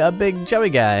he's a big chubby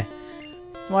guy.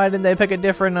 Why didn't they pick a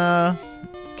different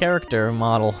character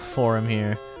model for him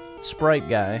here? Sprite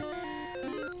guy.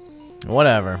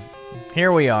 Whatever.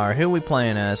 Here we are. Who are we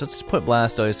playing as? Let's put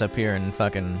Blastoise up here and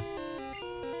fucking...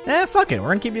 Eh, fuck it. We're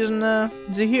gonna keep using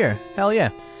Zahir. Hell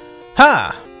yeah.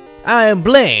 Ha! I am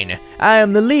Blaine. I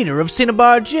am the leader of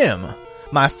Cinnabar Gym.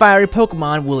 My fiery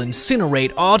Pokemon will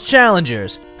incinerate all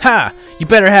challengers. Ha! You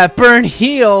better have Burn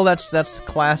Heal. That's the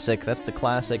classic. That's the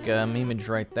classic memeage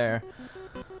right there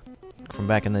from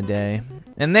back in the day.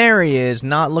 And there he is,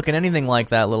 not looking anything like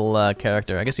that little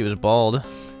character. I guess he was bald.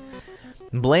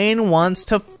 Blaine wants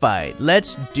to fight.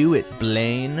 Let's do it,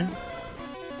 Blaine.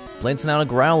 Blaine's now a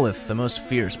Growlithe, the most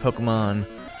fierce Pokemon.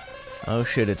 Oh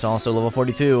shit, it's also level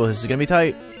 42. This is gonna be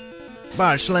tight.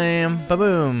 Body Slam,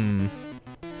 ba-boom.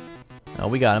 Oh,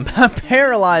 we got him.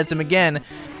 Paralyzed him again.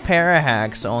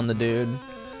 Parahacks on the dude.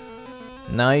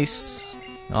 Nice.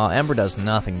 Oh, Ember does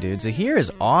nothing, dude. Zahir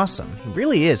is awesome. He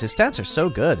really is. His stats are so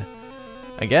good.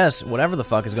 I guess, whatever the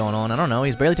fuck is going on, I don't know.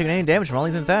 He's barely taking any damage from all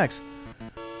these attacks.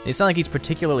 It's not like he's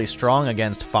particularly strong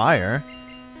against fire.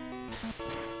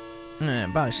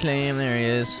 Body Slam, there he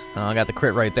is. Oh, I got the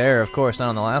crit right there, of course, not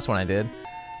on the last one I did.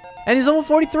 And he's level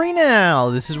 43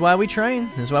 now! This is why we train.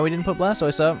 This is why we didn't put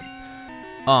Blastoise up.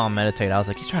 Oh, Meditate. I was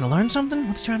like, he's trying to learn something?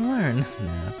 What's he trying to learn?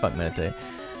 Nah, fuck Meditate.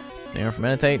 Anyone for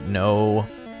Meditate? No.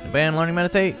 Ban learning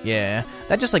Meditate? Yeah.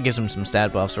 That just, like, gives him some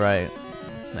stat buffs, right?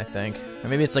 I think. Or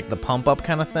maybe it's, like, the pump-up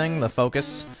kind of thing, the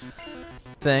focus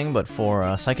thing, but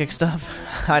for psychic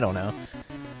stuff? I don't know.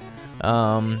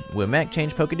 Will Mac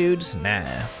change Pokedudes?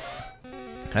 Nah.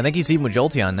 I think he's even with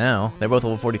Jolteon now. They're both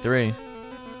level 43.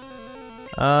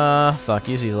 Fuck,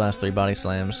 use these last 3 body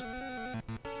slams.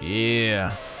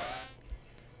 Yeah.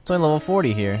 It's only level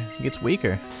 40 here. He gets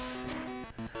weaker.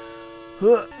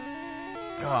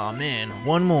 Oh man,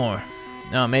 one more.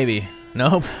 No, maybe.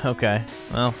 Nope. Okay.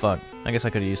 Well, fuck. I guess I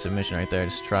could have used submission right there.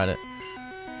 Just tried it.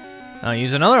 Oh,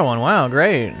 use another one. Wow,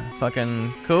 great.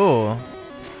 Fucking cool.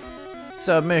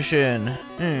 Submission.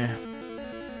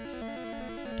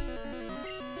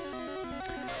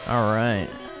 Alright.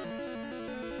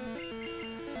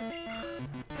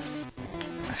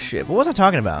 Shit, what was I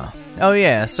talking about? Oh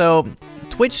yeah, so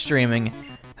Twitch streaming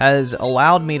has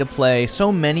allowed me to play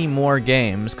so many more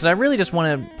games, because I really just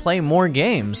want to play more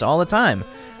games all the time.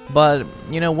 But,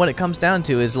 you know, what it comes down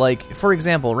to is, like, for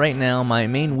example, right now, my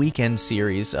main weekend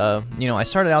series, you know, I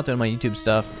started out doing my YouTube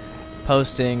stuff,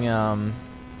 posting,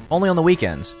 only on the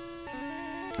weekends.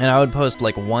 And I would post,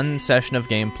 like, one session of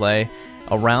gameplay,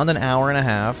 around an hour and a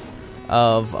half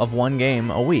of one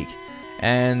game a week.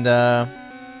 And, but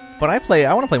I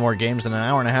want to play more games than an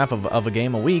hour and a half of a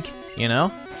game a week, you know?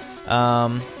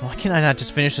 Why can't I not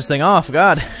just finish this thing off?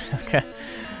 God. Okay.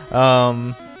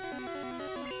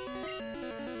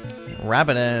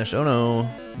 Rapidash. Oh no.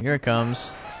 Here it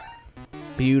comes.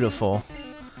 Beautiful.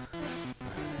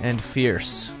 And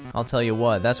fierce. I'll tell you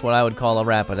what, that's what I would call a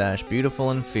Rapidash. Beautiful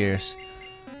and fierce.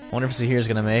 I wonder if Zahir's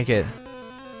gonna make it.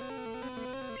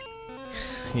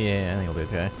 Yeah, I think he'll be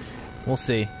okay. We'll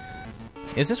see.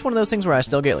 Is this one of those things where I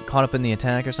still get, like, caught up in the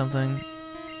attack or something?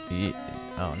 Yeah.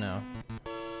 Oh no.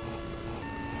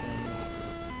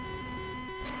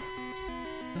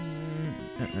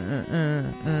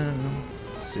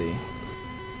 Let's see.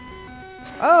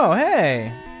 Oh,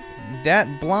 hey! Dat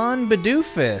Blonde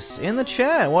Badoofus in the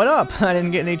chat. What up? I didn't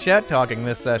get any chat talking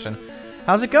this session.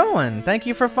 How's it going? Thank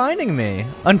you for finding me.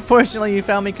 Unfortunately, you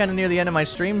found me kind of near the end of my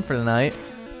stream for tonight,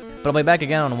 but I'll be back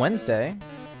again on Wednesday.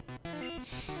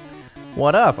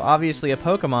 What up? Obviously a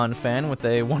Pokemon fan with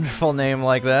a wonderful name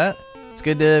like that. It's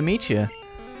good to meet you.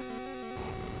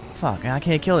 Fuck, I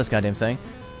can't kill this goddamn thing.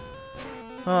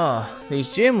 Oh,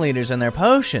 these gym leaders and their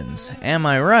potions. Am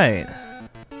I right?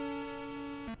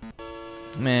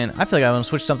 Man, I feel like I want to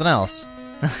switch to something else.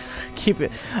 Keep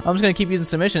it. I'm just gonna keep using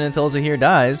submission until Zahir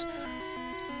dies.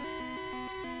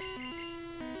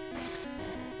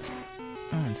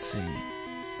 Let's see.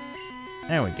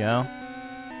 There we go.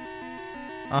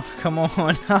 Oh, come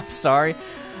on. I'm sorry.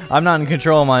 I'm not in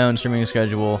control of my own streaming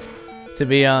schedule, to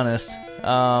be honest.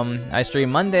 I stream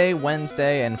Monday,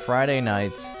 Wednesday, and Friday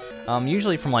nights.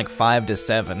 Usually from like 5 to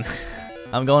 7.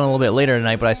 I'm going a little bit later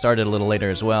tonight, but I started a little later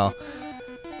as well.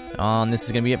 This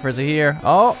is gonna be it for Zahir.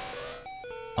 Oh!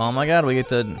 Oh my god, we get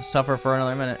to suffer for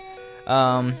another minute.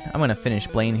 I'm gonna finish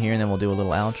Blaine here, and then we'll do a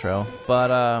little outro.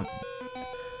 But,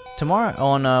 tomorrow,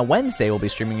 on Wednesday, we'll be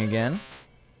streaming again.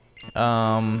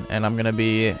 And I'm gonna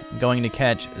be going to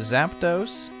catch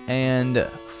Zapdos and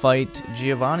fight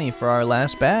Giovanni for our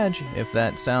last badge, if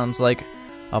that sounds like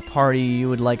a party you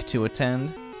would like to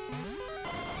attend.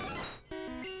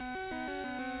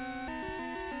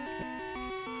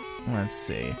 Let's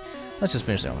see. Let's just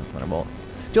finish that with Thunderbolt.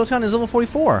 Jolteon is level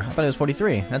 44. I thought it was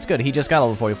 43. That's good. He just got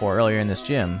level 44 earlier in this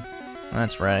gym.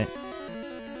 That's right.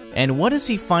 And what does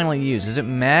he finally use? Is it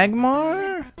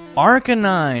Magmar?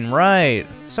 Arcanine, right.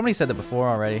 Somebody said that before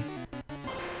already.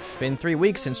 Been 3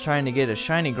 weeks since trying to get a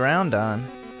shiny Groundon.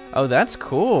 Oh, that's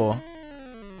cool.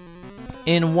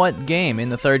 In what game? In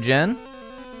the 3rd gen?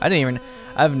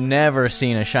 I've never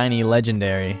seen a shiny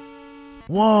legendary.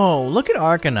 Whoa, look at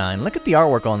Arcanine. Look at the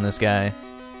artwork on this guy.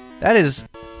 That is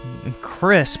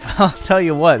crisp. I'll tell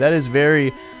you what, that is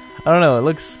very, I don't know, it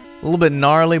looks a little bit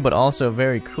gnarly, but also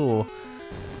very cool.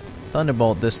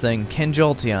 Thunderbolt this thing. Can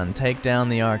Jolteon take down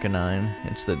the Arcanine?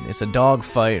 It's a dog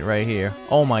fight right here.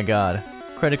 Oh my god.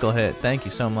 Critical hit. Thank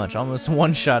you so much. Almost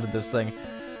one-shotted this thing.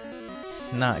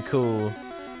 Not cool.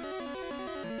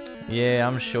 Yeah,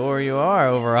 I'm sure you are,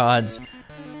 over odds.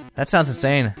 That sounds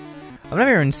insane. I've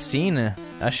never even seen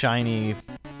a shiny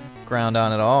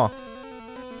Groundon at all.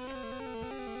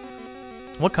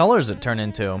 What color does it turn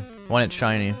into when it's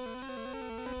shiny?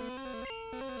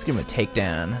 Let's give him a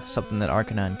takedown. Something that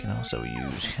Arcanine can also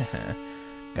use.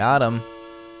 Got him.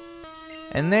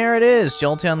 And there it is.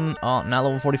 Jolteon, oh, not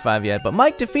level 45 yet, but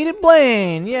Mike defeated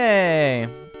Blaine! Yay!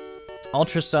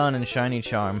 Ultra Sun and Shiny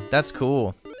Charm. That's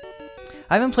cool.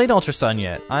 I haven't played Ultra Sun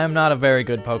yet. I am not a very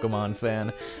good Pokemon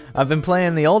fan. I've been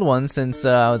playing the old ones since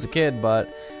I was a kid, but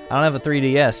I don't have a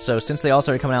 3DS, so since they all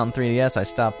started coming out in 3DS, I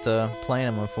stopped playing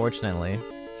them, unfortunately.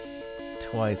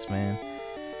 Twice, man.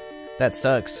 That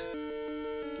sucks.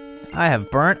 I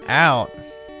have burnt out.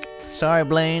 Sorry,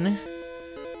 Blaine.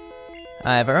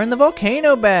 I have earned the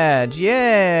Volcano Badge.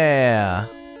 Yeah!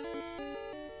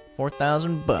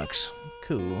 4,000 bucks.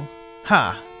 Cool.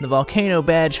 Ha! The Volcano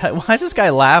Badge. Why does this guy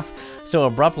laugh so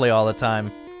abruptly all the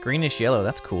time? Greenish yellow.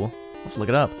 That's cool. Let's look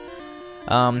it up.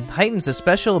 heightens the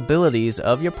special abilities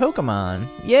of your Pokemon.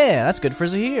 Yeah, that's good for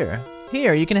Zahir.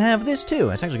 Here, you can have this too.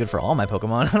 It's actually good for all my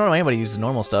Pokemon. I don't know anybody who uses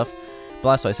normal stuff.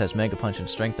 Blastoise has Mega Punch and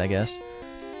Strength, I guess.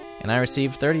 And I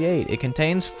received 38. It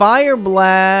contains Fire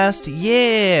Blast!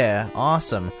 Yeah!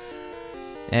 Awesome.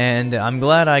 And I'm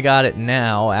glad I got it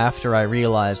now, after I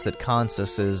realized that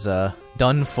Consus is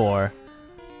done for.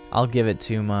 I'll give it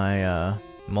to my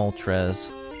Moltres.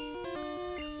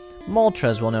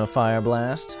 Moltres will know Fire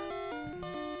Blast.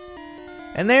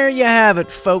 And there you have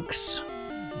it, folks.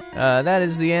 That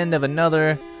is the end of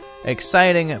another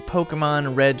exciting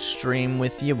Pokemon Red stream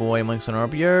with your boy,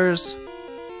 MikeStonerUpUrs.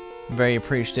 Very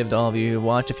appreciative to all of you who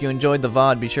watch. If you enjoyed the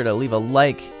VOD, be sure to leave a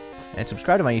like and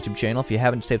subscribe to my YouTube channel if you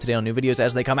haven't, to stay up to date on new videos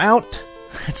as they come out.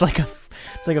 It's like a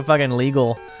fucking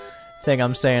legal thing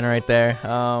I'm saying right there.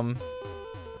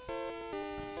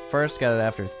 First got it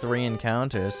after 3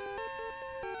 encounters.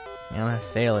 You know, I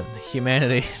fail it.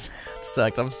 Humanity. That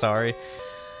sucks. I'm sorry.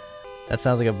 That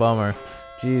sounds like a bummer.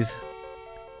 Jeez.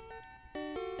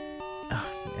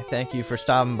 Thank you for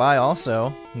stopping by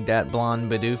also, Dat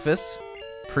Blonde Badoofus.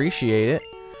 Appreciate it.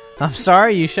 I'm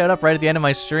sorry you showed up right at the end of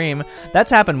my stream. That's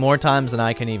happened more times than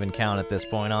I can even count at this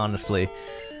point, honestly.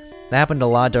 That happened a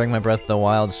lot during my Breath of the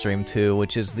Wild stream too,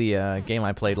 which is the game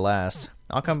I played last.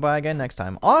 I'll come by again next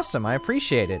time. Awesome, I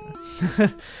appreciate it.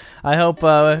 I hope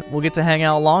we'll get to hang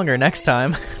out longer next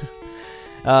time.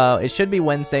 It should be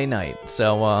Wednesday night,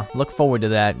 so look forward to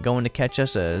that. Going to catch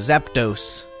us a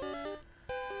Zapdos.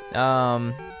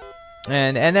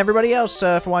 And everybody else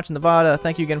for watching the VOD,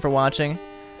 thank you again for watching.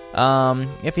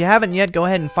 If you haven't yet, go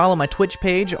ahead and follow my Twitch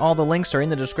page. All the links are in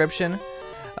the description.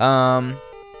 Yeah,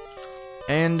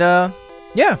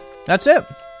 that's it.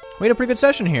 We had a pretty good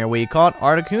session here. We caught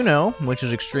Articuno, which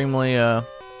is extremely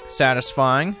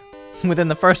satisfying. Within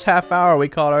the first half hour, we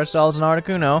caught ourselves an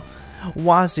Articuno.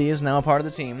 Wazzy is now a part of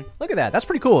the team. Look at that. That's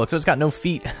pretty cool, because it's got no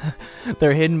feet.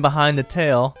 They're hidden behind the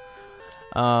tail.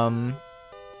 But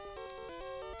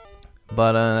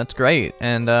that's great.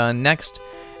 And next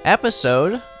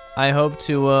episode, I hope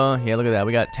to, yeah, look at that.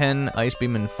 We got 10 Ice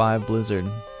Beam and 5 Blizzard.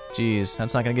 Jeez,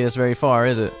 that's not going to get us very far,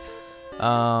 is it?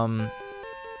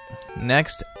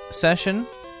 Next session,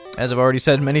 as I've already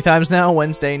said many times now,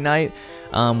 Wednesday night,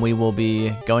 we will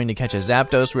be going to catch a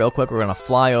Zapdos real quick. We're going to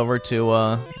fly over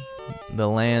to the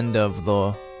land of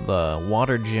the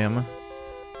water gym,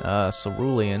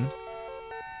 Cerulean.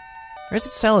 Or is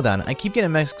it Celadon? I keep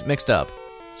getting mixed up.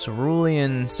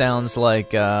 Cerulean sounds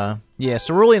like, yeah,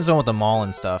 Cerulean's the one with the mall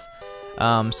and stuff.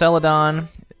 Celadon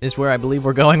is where I believe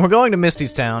we're going. We're going to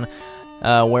Misty's Town,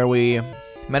 where we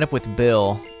met up with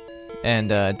Bill.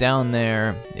 And down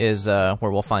there is where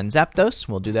we'll find Zapdos.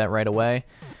 We'll do that right away.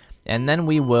 And then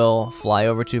we will fly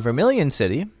over to Vermilion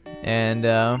City. And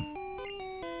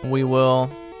we will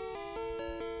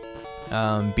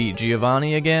beat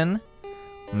Giovanni again.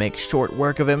 Make short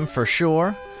work of him for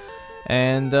sure.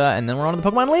 And then we're on to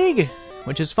the Pokemon League,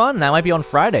 which is fun. That might be on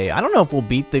Friday. I don't know if we'll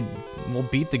beat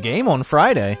the game on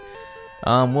Friday.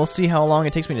 We'll see how long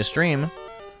it takes me to stream.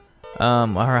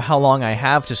 Or how long I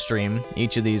have to stream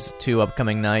each of these 2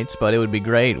 upcoming nights, but it would be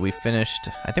great. I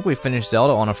think we finished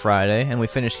Zelda on a Friday, and we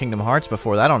finished Kingdom Hearts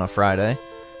before that on a Friday.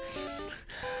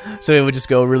 So it would just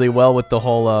go really well with the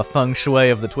whole feng shui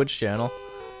of the Twitch channel.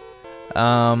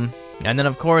 And then,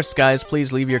 of course, guys,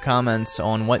 please leave your comments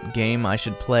on what game I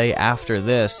should play after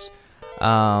this.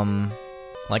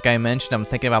 Like I mentioned, I'm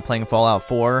thinking about playing Fallout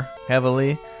 4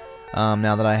 heavily,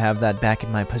 now that I have that back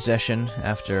in my possession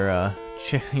after,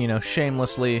 you know,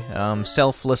 shamelessly,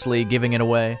 selflessly giving it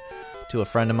away to a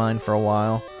friend of mine for a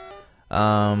while.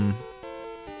 But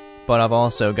I've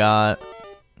also got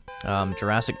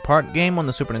Jurassic Park game on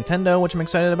the Super Nintendo, which I'm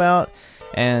excited about,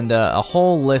 and a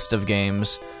whole list of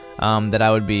games that I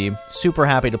would be super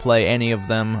happy to play any of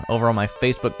them over on my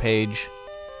Facebook page.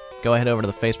 Go ahead over to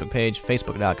the Facebook page,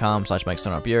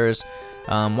 facebook.com/MikeStonerUpUrs.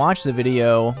 Watch the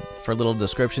video for little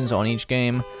descriptions on each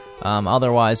game.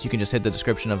 Otherwise, you can just hit the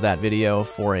description of that video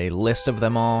for a list of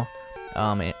them all,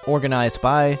 organized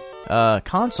by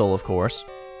console, of course.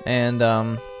 And,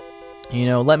 you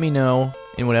know, let me know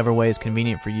in whatever way is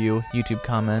convenient for you. YouTube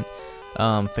comment,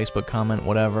 Facebook comment,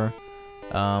 whatever.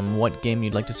 What game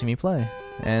you'd like to see me play.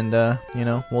 And, you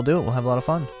know, we'll do it. We'll have a lot of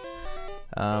fun.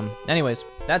 Anyways,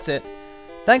 that's it.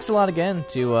 Thanks a lot again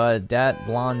to Dat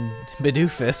Blonde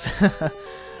Badoofus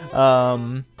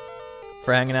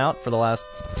for hanging out for the last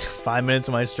 5 minutes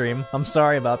of my stream. I'm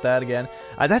sorry about that again.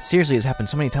 That seriously has happened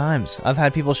so many times. I've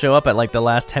had people show up at like the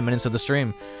last 10 minutes of the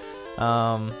stream.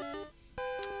 But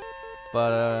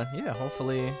yeah,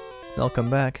 hopefully they'll come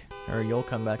back. Or you'll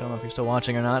come back. I don't know if you're still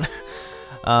watching or not.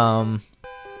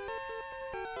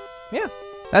 Yeah.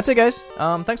 that's it, guys.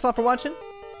 Thanks a lot for watching.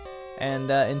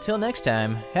 And until next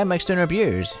time, have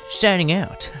MikeStonerUpUrs signing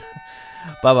out.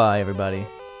 Bye-bye, everybody.